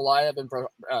 Ankalaev, and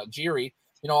Jiri,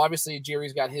 obviously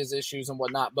Jiri's got his issues and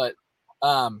whatnot, but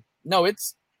no,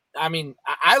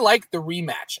 I like the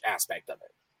rematch aspect of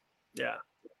it. Yeah.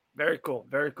 Very cool.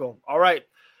 Very cool. All right.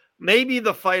 Maybe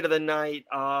the fight of the night.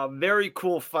 Very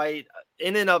cool fight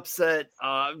in an upset.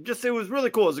 It was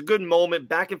really cool. It was a good moment.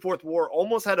 Back and forth war.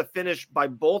 Almost had a finish by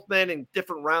both men in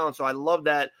different rounds. So I love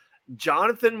that.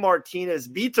 Jonathan Martinez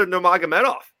beats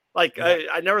Nurmagomedov.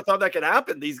 I never thought that could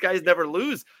happen. These guys never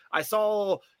lose. I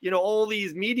saw, all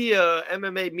these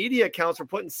MMA media accounts were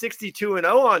putting 62-0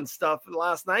 on stuff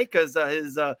last night because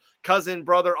his cousin,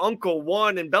 brother, uncle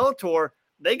won in Bellator.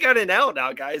 They got it out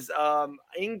now, guys.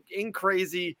 In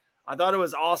crazy. I thought it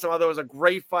was awesome. I thought it was a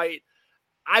great fight.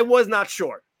 I was not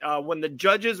sure. When the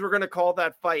judges were going to call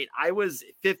that fight, I was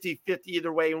 50-50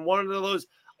 either way. And one of those,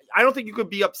 I don't think you could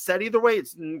be upset either way.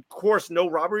 It's, of course, no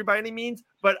robbery by any means,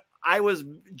 but I was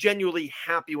genuinely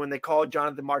happy when they called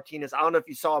Jonathan Martinez. I don't know if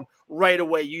you saw him right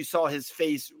away. You saw his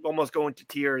face almost go into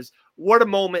tears. What a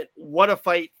moment. What a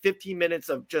fight. 15 minutes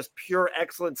of just pure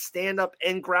excellence, stand-up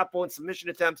and grapple and submission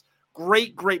attempts.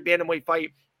 Great bantamweight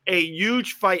fight. A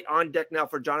huge fight on deck now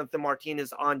for Jonathan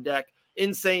Martinez on deck.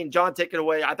 Insane. John, take it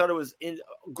away. I thought it was a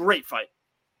great fight.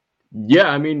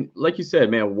 Yeah, like you said,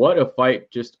 man, what a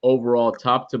fight, just overall,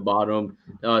 top to bottom.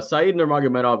 Said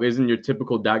Nurmagomedov isn't your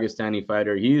typical Dagestani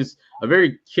fighter. He's a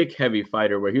very kick-heavy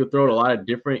fighter where he'll throw a lot of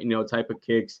different, type of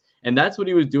kicks, and that's what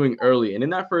he was doing early. And in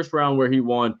that first round where he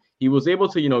won, he was able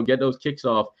to, get those kicks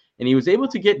off, and he was able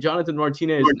to get Jonathan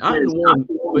Martinez not in one,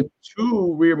 but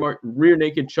 2 rear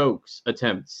naked chokes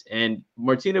attempts. And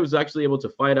Martinez was actually able to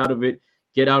fight out of it,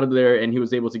 get out of there, and he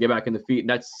was able to get back in the feet. In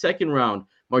that second round,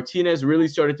 Martinez really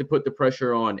started to put the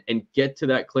pressure on and get to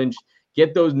that clinch,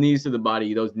 get those knees to the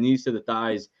body, those knees to the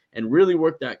thighs, and really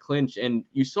work that clinch. And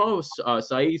you saw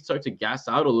Said start to gas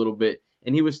out a little bit,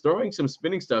 and he was throwing some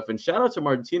spinning stuff. And shout out to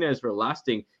Martinez for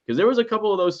lasting, because there was a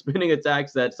couple of those spinning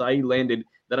attacks that Said landed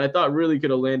that I thought really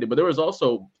could have landed. But there was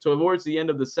also, towards the end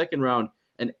of the second round,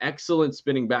 an excellent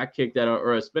spinning back kick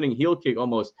or a spinning heel kick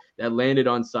almost that landed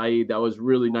on Said. That was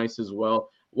really nice as well.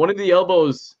 One of the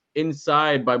elbows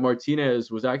inside by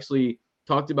Martinez was actually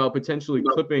talked about potentially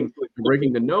clipping and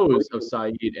breaking the nose of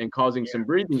Said and causing some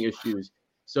breathing issues.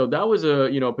 So that was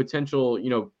a potential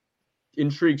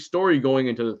intrigue story going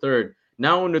into the third.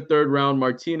 Now in the third round,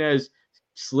 Martinez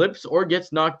slips or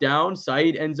gets knocked down.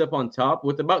 Said ends up on top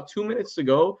with about 2 minutes to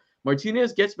go.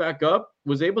 Martinez gets back up,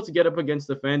 was able to get up against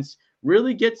the fence,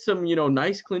 really get some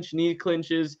nice clinch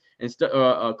clinches and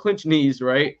clinch knees,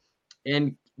 right?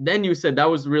 And then you said that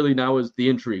was the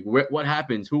intrigue. What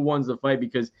happens? Who wins the fight?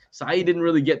 Because Said didn't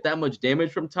really get that much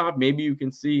damage from top. Maybe you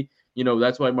can see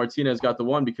that's why Martinez got the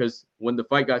one, because when the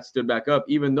fight got stood back up,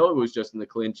 even though it was just in the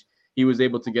clinch, he was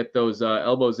able to get those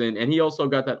elbows in. And he also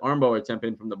got that armbar attempt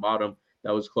in from the bottom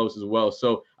that was close as well.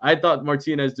 So I thought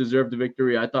Martinez deserved the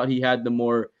victory. I thought he had the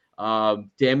more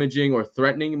damaging or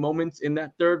threatening moments in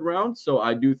that third round. So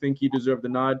I do think he deserved the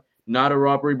nod. Not a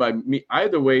robbery by me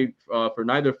either way for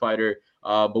neither fighter.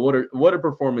 But what a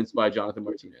performance by Jonathan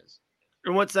Martinez.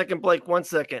 And 1 second, Blake. 1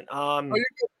 second.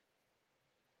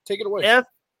 Take it away.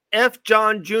 F.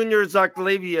 John Jr.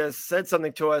 Zachlavius said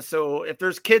something to us. So if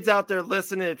there's kids out there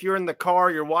listening, if you're in the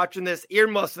car, you're watching this,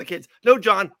 earmuffs the kids. No,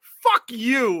 John, fuck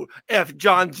you, F.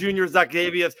 John Jr.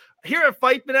 Zachlavius. Here at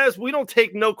Fight Bananas, we don't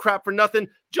take no crap for nothing.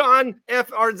 John F.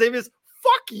 Zachlavius,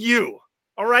 fuck you.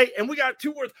 All right? And we got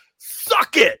 2 words.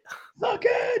 Suck it. Suck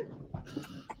it.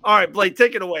 All right, Blake,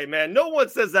 take it away, man. No one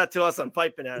says that to us on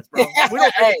Fight Bananas, bro. We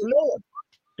don't take no one.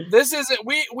 This isn't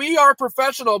we are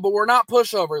professional, but we're not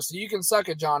pushovers, so you can suck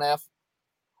it, John F.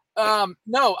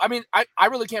 No, I mean I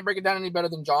really can't break it down any better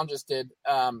than John just did.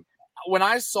 When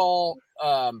I saw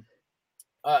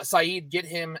Saeed get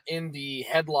him in the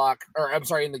headlock, or I'm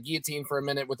sorry, in the guillotine for a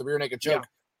minute with the rear naked choke,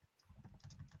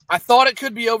 I thought it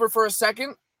could be over for a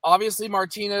second. Obviously,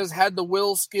 Martinez had the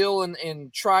will, skill,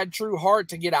 and tried true hard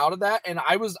to get out of that. And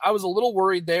I was a little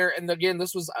worried there. And again,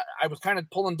 I was kind of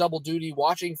pulling double duty,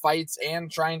 watching fights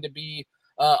and trying to be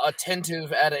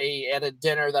attentive at a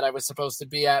dinner that I was supposed to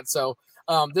be at. So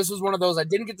this was one of those I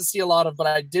didn't get to see a lot of, but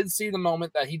I did see the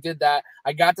moment that he did that.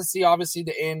 I got to see obviously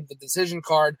the end, the decision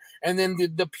card, and then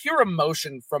the pure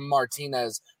emotion from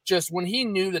Martinez. Just when he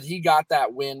knew that he got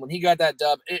that win, when he got that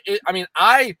dub.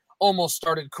 I almost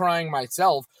started crying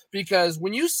myself, because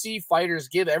when you see fighters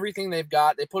give everything they've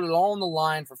got, they put it all on the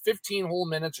line for 15 whole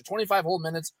minutes or 25 whole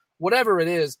minutes, whatever it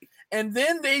is, and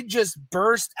then they just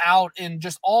burst out in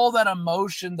just all that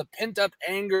emotion, the pent-up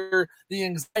anger, the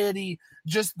anxiety,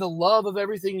 just the love of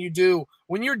everything you do.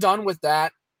 When you're done with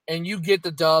that and you get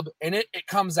the dub and it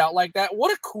comes out like that,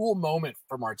 what a cool moment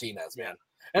for Martinez, man.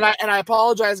 And I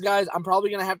apologize, guys. I'm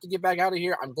probably going to have to get back out of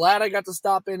here. I'm glad I got to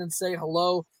stop in and say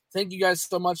hello. Thank you guys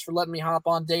so much for letting me hop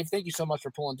on. Dave, thank you so much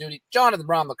for pulling duty. Jonathan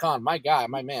Brown McCon, my guy,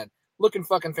 my man, looking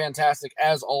fucking fantastic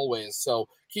as always. So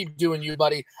keep doing you,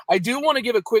 buddy. I do want to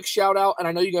give a quick shout out, and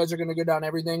I know you guys are going to go down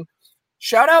everything.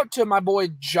 Shout out to my boy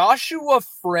Joshua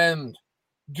Fremd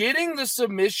getting the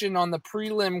submission on the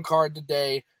prelim card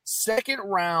today. Second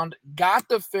round, got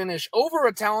the finish over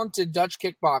a talented Dutch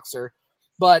kickboxer.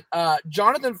 But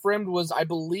Jonathan Fremd was, I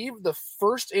believe, the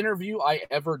first interview I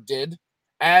ever did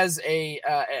as a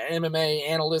MMA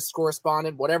analyst,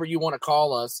 correspondent, whatever you want to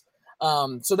call us.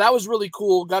 So that was really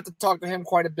cool. Got to talk to him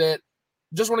quite a bit.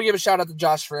 Just want to give a shout out to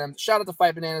Josh Fremd. Shout out to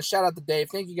Fight Bananas. Shout out to Dave.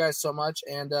 Thank you guys so much.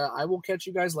 And I will catch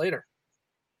you guys later.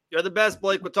 You're the best,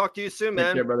 Blake. We'll talk to you soon, man.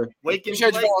 Take care, brother. Wake in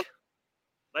Blake.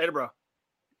 Later, bro.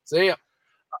 See ya.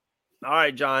 All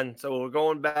right, John. So we're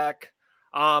going back.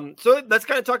 So let's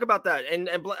kind of talk about that.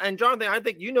 And Jonathan, I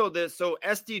think you know this. So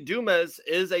SD Dumas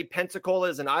is a Pensacola,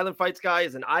 is an Island Fights guy,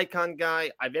 is an Icon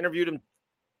guy. I've interviewed him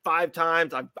 5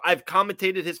 times. I've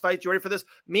commentated his fights. You ready for this?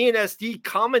 Me and SD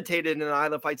commentated in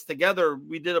Island Fights together.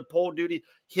 We did a poll duty.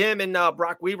 Him and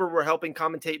Brock Weaver were helping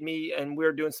commentate me, and we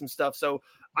were doing some stuff. So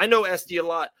I know SD a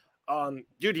lot.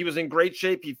 Dude, he was in great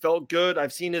shape. He felt good.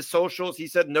 I've seen his socials. He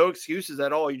said no excuses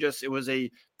at all. It was a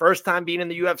first time being in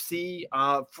the UFC.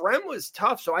 Frem was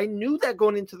tough. So I knew that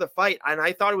going into the fight, and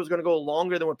I thought it was going to go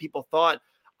longer than what people thought.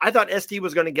 I thought SD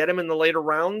was going to get him in the later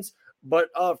rounds, but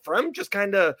Frem just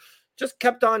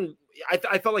kept on.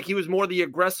 I felt like he was more the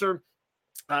aggressor.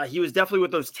 He was definitely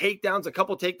with those takedowns. A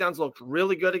couple takedowns looked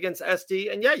really good against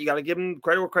SD. And yeah, you got to give him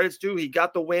credit where credit's due. He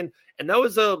got the win, and that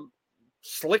was a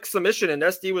slick submission, and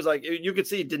SD was like, you could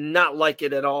see he did not like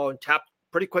it at all and tapped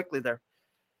pretty quickly there.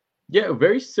 Yeah,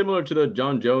 very similar to the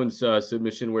John Jones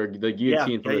submission where the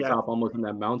guillotine from the top, almost in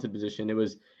that mounted position. It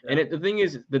was, and the thing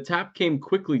is, the tap came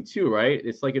quickly too, right?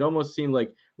 It's like it almost seemed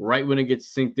like right when it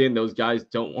gets synced in, those guys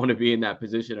don't want to be in that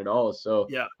position at all. So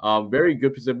very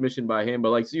good submission by him.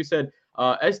 But like you said,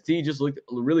 SD just looked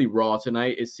really raw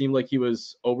tonight. It seemed like he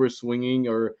was over swinging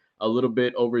or a little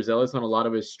bit overzealous on a lot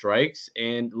of his strikes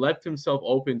and left himself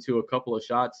open to a couple of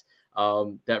shots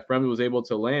that Fremd was able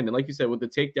to land. And like you said, with the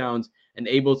takedowns and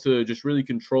able to just really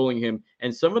controlling him,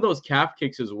 and some of those calf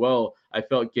kicks as well, I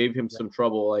felt gave him some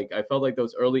trouble. Like I felt like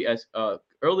those early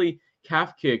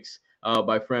calf kicks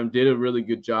by Fremd did a really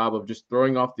good job of just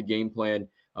throwing off the game plan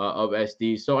of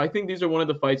SD. So I think these are one of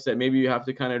the fights that maybe you have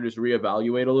to kind of just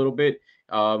reevaluate a little bit,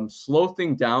 slow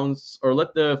things down, or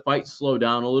let the fight slow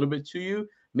down a little bit to you.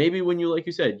 Maybe when you, like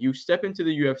you said, you step into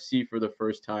the UFC for the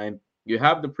first time, you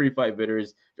have the pre-fight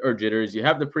jitters, you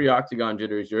have the pre-octagon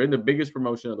jitters, you're in the biggest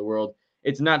promotion of the world,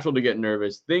 it's natural to get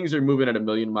nervous. Things are moving at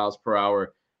 1,000,000 miles per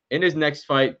hour. In his next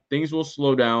fight, things will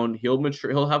slow down. He'll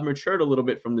have matured a little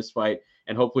bit from this fight,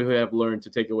 and hopefully he'll have learned to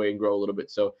take away and grow a little bit.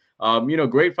 So,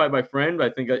 great fight by friend. I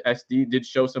think SD did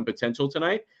show some potential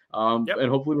tonight, and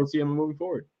hopefully we'll see him moving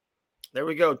forward. There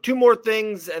we go. 2 more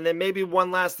things, and then maybe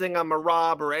one last thing on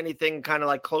Merab or anything kind of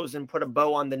like close and put a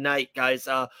bow on the night, guys.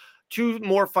 2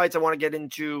 more fights I want to get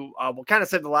into. We'll kind of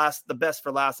save the best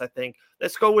for last, I think.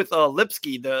 Let's go with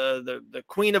Lipski, the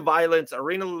queen of violence,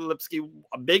 Irina Lipski,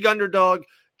 a big underdog.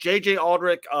 JJ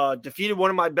Aldrich defeated one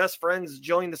of my best friends,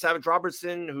 Jillian the Savage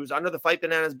Robertson, who's under the Fight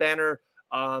Bananas banner.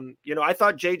 I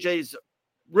thought JJ's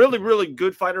really, really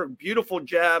good fighter, beautiful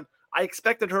jab. I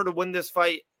expected her to win this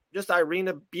fight. Just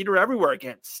Irina beat her everywhere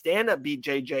again. Stand-up beat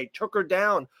JJ, took her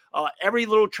down. Every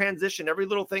little transition, every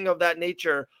little thing of that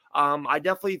nature. I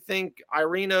definitely think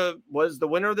Irina was the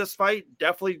winner of this fight.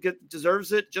 Definitely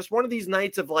deserves it. Just one of these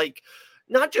nights of like,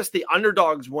 not just the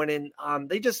underdogs winning.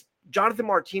 Jonathan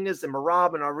Martinez and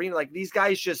Merab and Irina, like these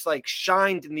guys just like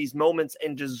shined in these moments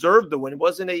and deserved the win. It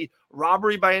wasn't a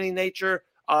robbery by any nature.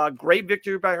 Great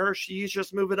victory by her. She's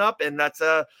just moving up, and that's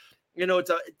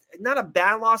it's not a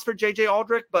bad loss for JJ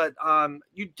Aldrich, but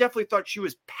you definitely thought she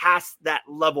was past that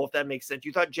level, if that makes sense.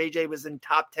 You thought JJ was in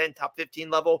top 10, top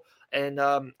 15 level, and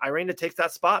Irina takes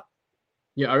that spot.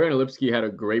 Yeah, Irina Lipski had a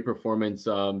great performance.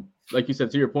 Like you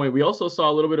said, to your point, we also saw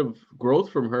a little bit of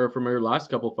growth from her last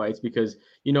couple fights because,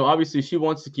 obviously she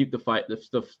wants to keep the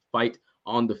fight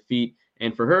on the feet.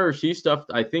 And for her, she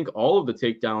stuffed, I think, all of the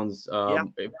takedowns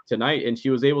tonight, and she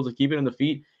was able to keep it on the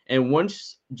feet. And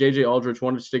once JJ Aldrich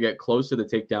wanted to get close to the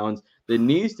takedowns, the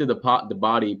knees to the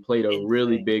body played a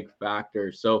really big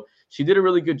factor. So she did a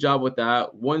really good job with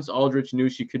that. Once Aldrich knew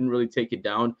she couldn't really take it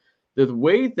down, the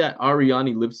way that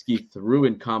Ariane Lipski threw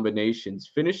in combinations,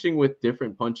 finishing with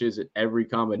different punches at every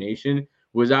combination,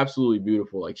 was absolutely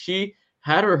beautiful. Like she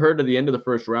had her hurt at the end of the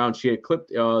first round. She had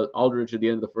clipped Aldrich at the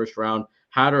end of the first round,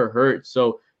 had her hurt.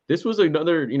 So this was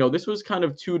another, this was kind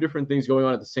of 2 different things going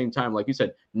on at the same time. Like you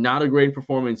said, not a great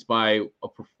performance by a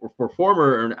performer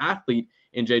or an athlete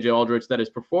in JJ Aldrich that has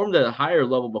performed at a higher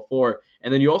level before.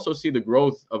 And then you also see the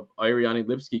growth of Ariane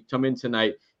Lipski come in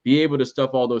tonight, be able to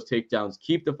stuff all those takedowns,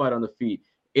 keep the fight on the feet.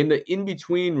 In the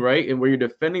in-between, right, and where you're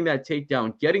defending that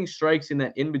takedown, getting strikes in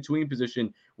that in-between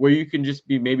position where you can just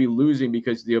be maybe losing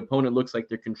because the opponent looks like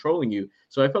they're controlling you.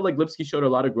 So I felt like Lipski showed a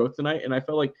lot of growth tonight, and I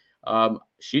felt like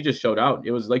she just showed out.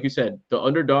 It was, like you said, the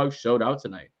underdogs showed out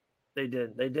tonight. They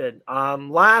did.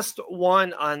 Last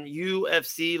one on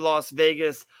UFC Las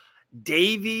Vegas,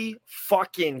 Davy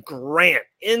fucking Grant.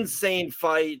 Insane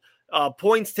fight.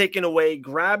 Points taken away,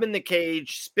 grabbing the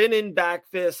cage, spinning back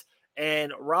fist,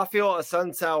 and Rafael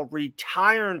Assunção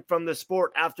retiring from the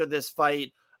sport after this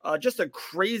fight. Just a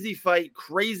crazy fight,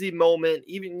 crazy moment,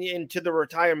 even into the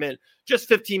retirement. Just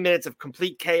 15 minutes of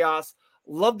complete chaos.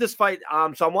 Love this fight.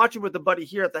 So I'm watching with a buddy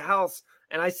here at the house,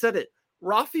 and I said it.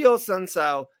 Rafael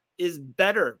Assunção is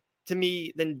better to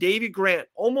me than Davy Grant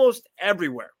almost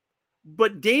everywhere.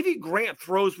 But Davy Grant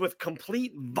throws with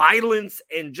complete violence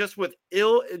and just with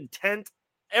ill intent.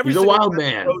 He's a wild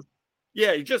man.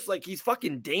 Yeah, he's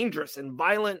fucking dangerous and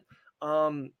violent.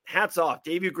 Hats off.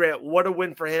 Davy Grant, what a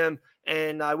win for him.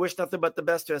 And I wish nothing but the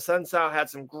best to Assunção. Had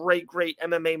some great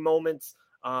MMA moments.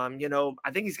 I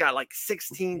think he's got like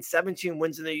 16, 17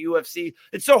 wins in the UFC.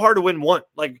 It's so hard to win one.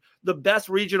 Like the best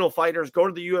regional fighters go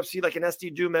to the UFC like an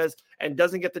SD Dumas and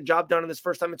doesn't get the job done in this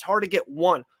first time. It's hard to get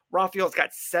one. Rafael's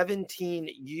got 17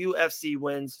 UFC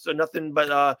wins, so nothing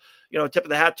but tip of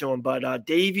the hat to him. But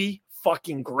Davy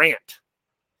fucking Grant.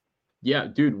 Yeah,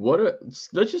 dude, let's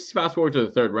just fast forward to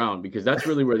the 3rd round because that's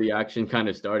really where the action kind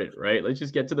of started, right? Let's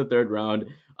just get to the 3rd round.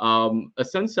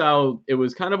 Assunção, it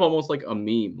was kind of almost like a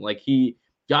meme. Like he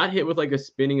got hit with like a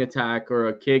spinning attack or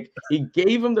a kick. He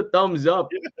gave him the thumbs up,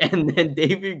 and then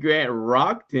Davy Grant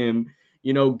rocked him,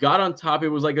 got on top. It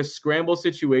was like a scramble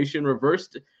situation,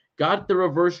 got the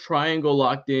reverse triangle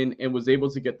locked in and was able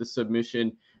to get the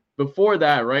submission. Before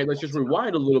that, right, let's just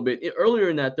rewind a little bit. Earlier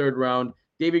in that 3rd round,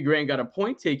 Davy Grant got a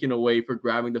point taken away for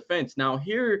grabbing the fence. Now,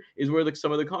 here is where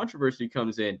some of the controversy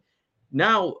comes in.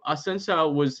 Now,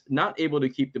 Assunção was not able to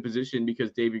keep the position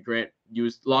because Davy Grant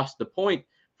lost the point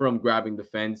from grabbing the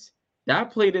fence. That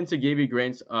played into Davy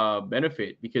Grant's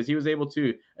benefit because he was able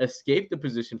to escape the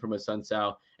position from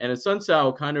Assunção. And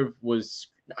Assunção kind of was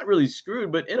not really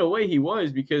screwed, but in a way he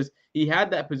was because he had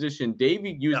that position.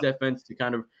 Davy used that fence to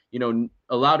kind of,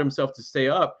 allowed himself to stay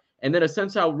up. And then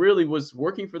Assunção really was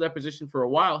working for that position for a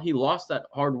while. He lost that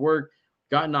hard work,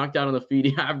 got knocked out on the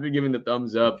feet after giving the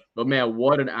thumbs up. But, man,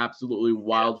 what an absolutely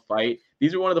wild fight.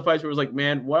 These are one of the fights where it was like,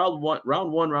 man, round 1,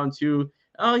 round 2,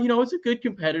 it's a good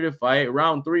competitive fight.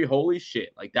 Round 3, holy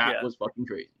shit. Like, that was fucking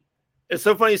crazy. It's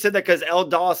so funny you said that because Elle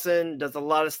Dawson does a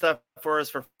lot of stuff for us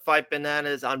for Fight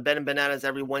Bananas on Ben and Bananas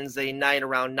every Wednesday night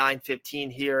around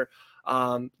 9:15 here.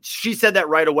 She said that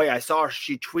right away. I saw her.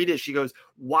 She tweeted. She goes,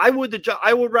 "Why would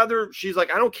I would rather." She's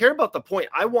like, "I don't care about the point.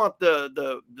 I want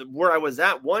the where I was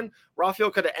at. One,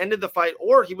 Rafael could have ended the fight,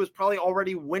 or he was probably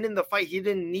already winning the fight. He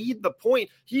didn't need the point.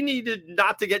 He needed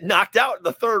not to get knocked out in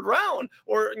the 3rd round,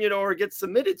 or get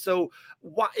submitted. So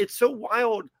it's so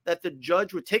wild that the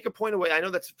judge would take a point away. I know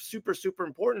that's super, super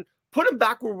important. Put him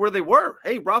back where they were.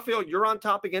 Hey, Rafael, you're on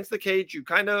top against the cage. You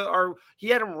kind of are. He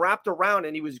had him wrapped around,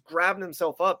 and he was grabbing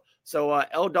himself up. So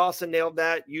Elle Dawson nailed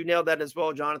that. You nailed that as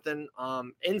well, Jonathan.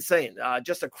 Insane.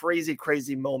 Just a crazy,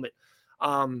 crazy moment.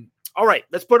 All right,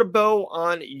 let's put a bow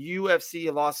on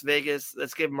UFC Las Vegas.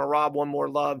 Let's give Merab one more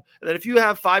love. And then if you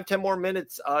have 5-10 more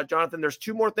minutes, Jonathan, there's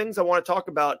 2 more things I want to talk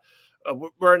about.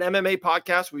 We're an MMA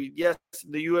podcast.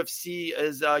 The UFC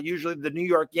is usually the New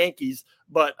York Yankees,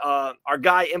 but our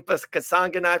guy Impa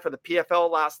Kasanganay for the PFL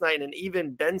last night, and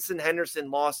even Benson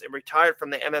Henderson lost and retired from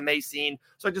the MMA scene.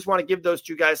 So I just want to give those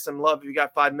 2 guys some love if you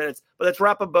got 5 minutes. But let's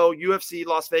wrap a bow. UFC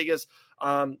Las Vegas.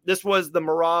 This was the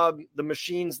Merab, the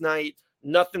Machine's night.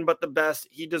 Nothing but the best.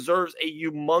 He deserves a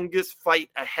humongous fight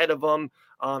ahead of him.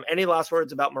 Any last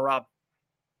words about Merab?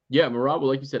 Yeah, Merab,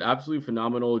 like you said, absolutely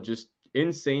phenomenal. Just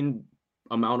insane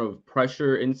amount of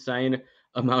pressure, insane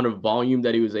amount of volume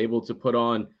that he was able to put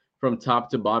on from top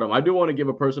to bottom. I do want to give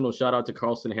a personal shout out to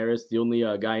Carlston Harris, the only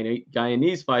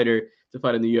Guyanese fighter to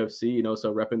fight in the UFC,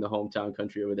 so repping the hometown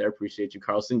country over there. Appreciate you,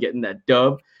 Carlston, getting that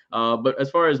dub. But as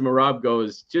far as Merab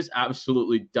goes, just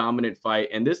absolutely dominant fight.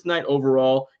 And this night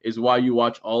overall is why you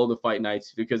watch all of the fight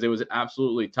nights, because it was an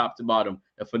absolutely top to bottom,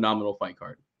 a phenomenal fight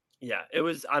card. Yeah, it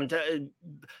was.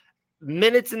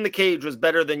 Minutes in the cage was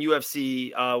better than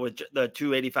UFC with the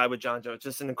 285 with John Jones.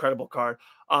 Just an incredible card.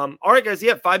 All right, guys.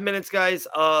 Yeah, 5 minutes, guys.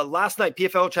 Last night,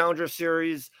 PFL Challenger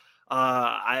Series.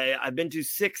 I've been to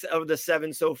 6 of the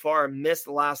 7 so far. Missed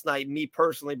last night, me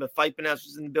personally, but Fight Bananas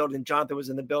was in the building. Jonathan was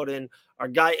in the building. Our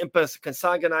guy Impa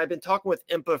Kasanganay and I have been talking with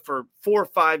Impa for 4 or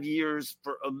 5 years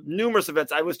for numerous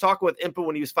events. I was talking with Impa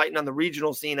when he was fighting on the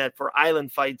regional scene for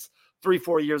Island Fights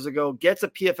 3-4 years ago. Gets a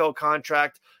PFL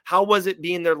contract. How was it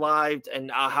being there live,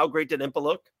 and how great did Impa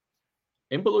look?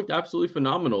 Impa looked absolutely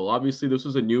phenomenal. Obviously, this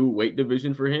was a new weight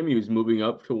division for him. He was moving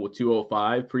up to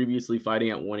 205, previously fighting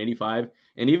at 185,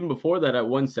 and even before that at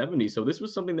 170. So this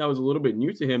was something that was a little bit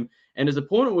new to him. And his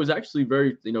opponent was actually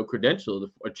very, credentialed,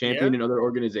 a champion in other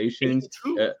organizations.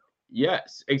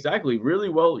 Yes, exactly. Really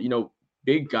well,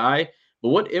 big guy. But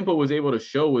what Impa was able to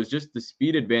show was just the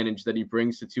speed advantage that he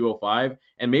brings to 205,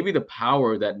 and maybe the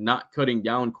power that not cutting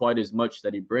down quite as much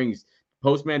that he brings.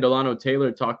 Postman Delano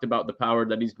Taylor talked about the power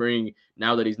that he's bringing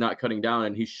now that he's not cutting down,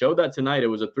 and he showed that tonight. It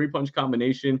was a 3-punch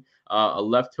combination, a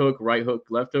left hook,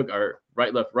 left hook, or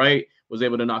right, left, right. Was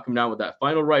able to knock him down with that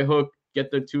final right hook, get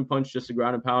the 2-punch, just a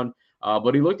ground and pound.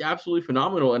 But he looked absolutely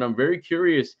phenomenal, and I'm very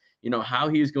curious, how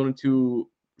he is going to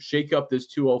shake up this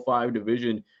 205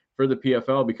 division for the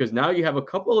PFL, because now you have a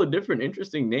couple of different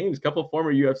interesting names, a couple of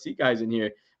former UFC guys in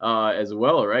here as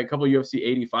well, right? A couple of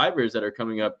UFC 85ers that are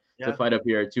coming up to fight up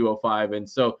here at 205. And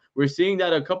so we're seeing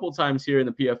that a couple times here in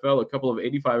the PFL, a couple of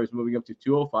 85ers moving up to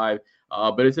 205.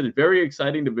 But it's a very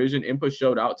exciting division. Impa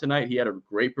showed out tonight. He had a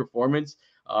great performance.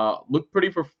 Looked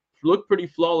pretty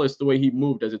flawless the way he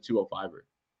moved as a 205er.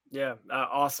 Yeah,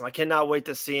 awesome. I cannot wait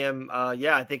to see him.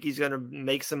 I think he's going to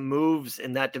make some moves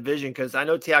in that division, because I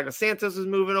know Thiago Santos is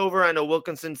moving over. I know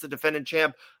Wilkinson's the defending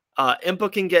champ.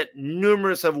 Impa can get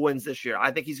numerous of wins this year. I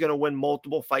think he's going to win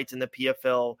multiple fights in the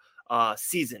PFL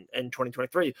season in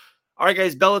 2023. All right,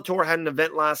 guys, Bellator had an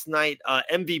event last night.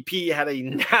 MVP had a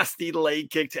nasty leg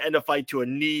kick to end a fight to a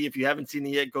knee. If you haven't seen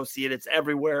it yet, go see it. It's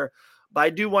everywhere. But I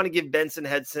do want to give Benson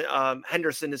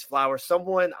Henderson his flowers.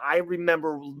 Someone I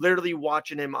remember literally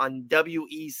watching him on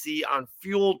WEC on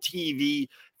Fuel TV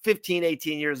 15,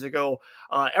 18 years ago.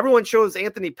 Everyone shows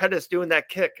Anthony Pettis doing that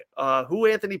kick. Who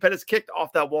Anthony Pettis kicked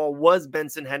off that wall was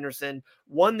Benson Henderson,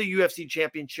 won the UFC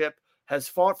championship, has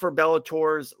fought for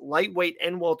Bellator's lightweight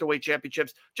and welterweight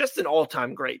championships. Just an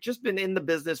all-time great. Just been in the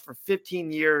business for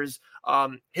 15 years.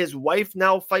 His wife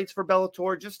now fights for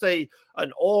Bellator. Just an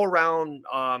all-around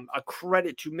a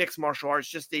credit to mixed martial arts.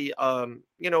 Just a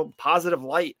positive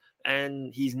light.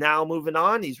 And he's now moving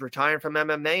on. He's retiring from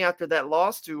MMA after that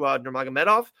loss to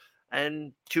Nurmagomedov.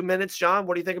 And 2 minutes, John.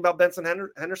 What do you think about Benson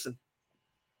Henderson?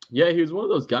 Yeah, he was one of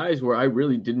those guys where I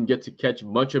really didn't get to catch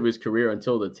much of his career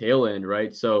until the tail end,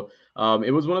 right? So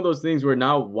it was one of those things where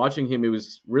now watching him, it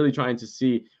was really trying to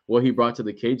see what he brought to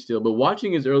the cage still. But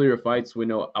watching his earlier fights,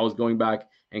 I was going back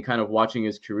and kind of watching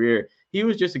his career, he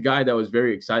was just a guy that was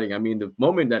very exciting. I mean, the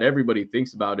moment that everybody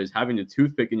thinks about is having a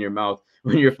toothpick in your mouth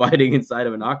when you're fighting inside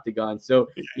of an octagon. So,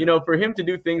 for him to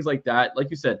do things like that, like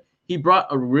you said, he brought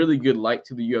a really good light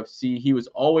to the UFC. He was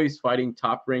always fighting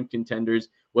top-ranked contenders,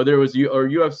 whether it was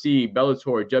UFC,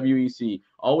 Bellator, WEC,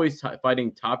 always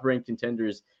fighting top-ranked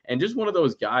contenders. And just one of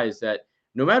those guys that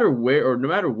no matter where or no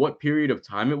matter what period of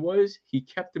time it was, he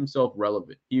kept himself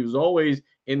relevant. He was always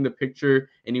in the picture,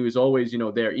 and he was always,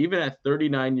 there. Even at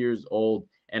 39 years old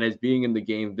and as being in the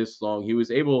game this long, he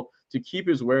was able to keep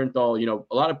his Wehrenthal.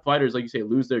 A lot of fighters, like you say,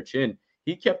 lose their chin.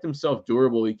 He kept himself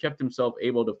durable. He kept himself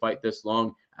able to fight this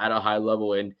long at a high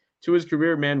level. And to his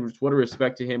career, man, what a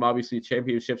respect to him. Obviously,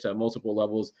 championships at multiple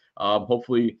levels.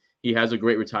 Hopefully, he has a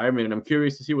great retirement, and I'm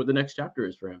curious to see what the next chapter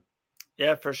is for him.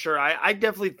 Yeah, for sure. I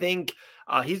definitely think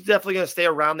he's definitely going to stay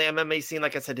around the MMA scene.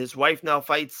 Like I said, his wife now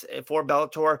fights for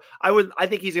Bellator. I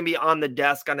think he's going to be on the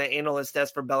desk, on an analyst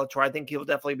desk for Bellator. I think he'll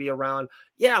definitly be around.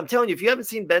 Yeah, I'm telling you, if you haven't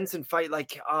seen Benson fight,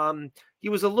 he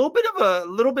was a little bit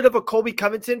of a Colby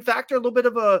Covington factor, a little bit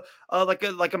of a like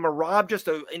a Merab, just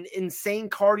an insane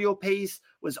cardio pace,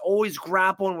 was always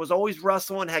grappling, was always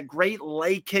wrestling, had great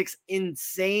leg kicks,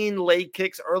 insane leg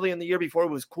kicks early in the year before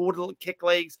it was cool to kick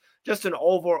legs. Just an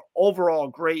overall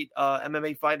great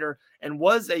MMA fighter, and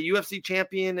was a UFC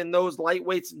champion in those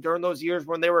lightweights during those years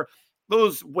when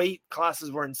those weight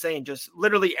classes were insane. Just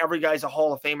literally every guy's a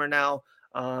Hall of Famer now.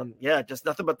 Just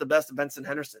nothing but the best of Benson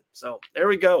Henderson. So there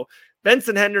we go.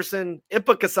 Benson Henderson,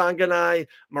 Impa Kasanganay,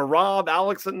 Merab,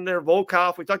 Alexander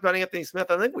Volkov. We talked about Anthony Smith.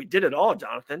 I think we did it all,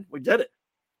 Jonathan. We did it.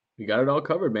 We got it all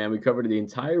covered, man. We covered the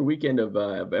entire weekend of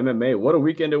MMA. What a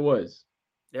weekend it was.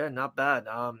 Yeah, not bad.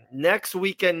 Next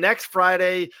weekend, next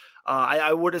Friday,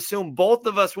 I would assume both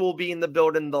of us will be in the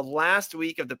building the last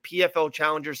week of the PFL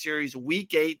Challenger Series,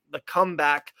 Week 8, the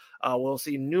comeback. We'll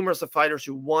see numerous of fighters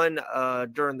who won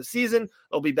during the season.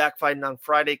 They'll be back fighting on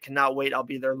Friday. Cannot wait. I'll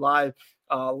be there live.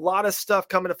 A lot of stuff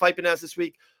coming to Fight Bananas this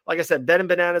week. Like I said, Ben and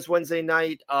Bananas Wednesday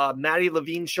night. Maddie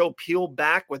Levine show Peel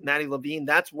Back with Maddie Levine.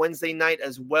 That's Wednesday night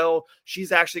as well.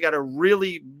 She's actually got a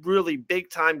really, really big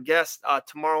time guest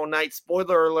tomorrow night.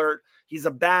 Spoiler alert. He's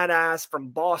a badass from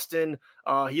Boston.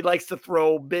 He likes to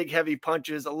throw big, heavy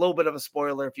punches. A little bit of a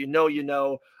spoiler. If you know, you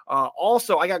know.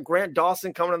 Also, I got Grant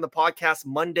Dawson coming on the podcast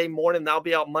Monday morning. That'll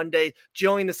be out Monday.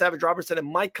 Jillian the Savage Robertson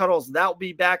and Mike Cuddles. That'll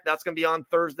be back. That's going to be on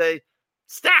Thursday.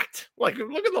 Stacked. Like,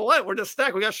 look at the line. We're just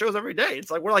stacked. We got shows every day. It's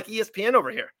like we're like ESPN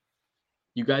over here.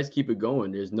 You guys keep it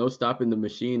going. There's no stopping the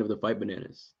machine of the Fight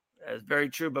Bananas. That's very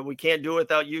true, but we can't do it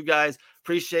without you guys.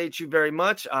 Appreciate you very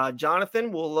much.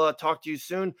 Jonathan, we'll talk to you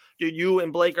soon. Dude, you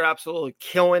and Blake are absolutely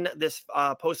killing this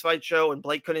post-fight show, and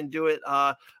Blake couldn't do it.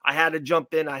 I had to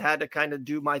jump in. I had to kind of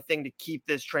do my thing to keep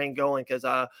this train going because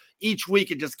each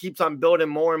week it just keeps on building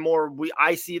more and more.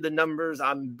 I see the numbers.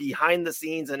 I'm behind the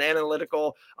scenes and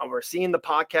analytical. We're seeing the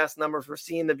podcast numbers. We're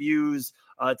seeing the views.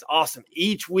 It's awesome.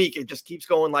 Each week it just keeps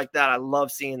going like that. I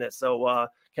love seeing it. So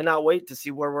cannot wait to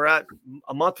see where we're at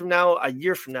a month from now, a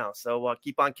year from now. So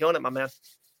keep on killing it, my man.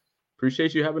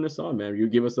 Appreciate you having us on, man. You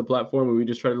give us the platform and we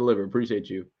just try to deliver. Appreciate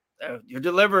you. You're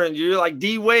delivering. You're like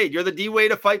D Wade. You're the D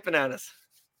Wade of Fight Bananas.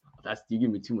 You give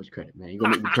me too much credit, man. You're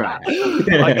going to make me cry.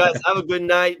 All right, guys, have a good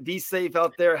night. Be safe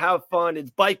out there. Have fun.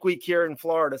 It's bike week here in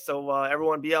Florida. So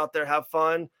everyone be out there. Have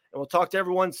fun. And we'll talk to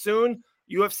everyone soon.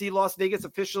 UFC Las Vegas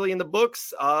officially in the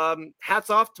books. Hats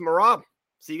off to Merab.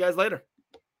 See you guys later.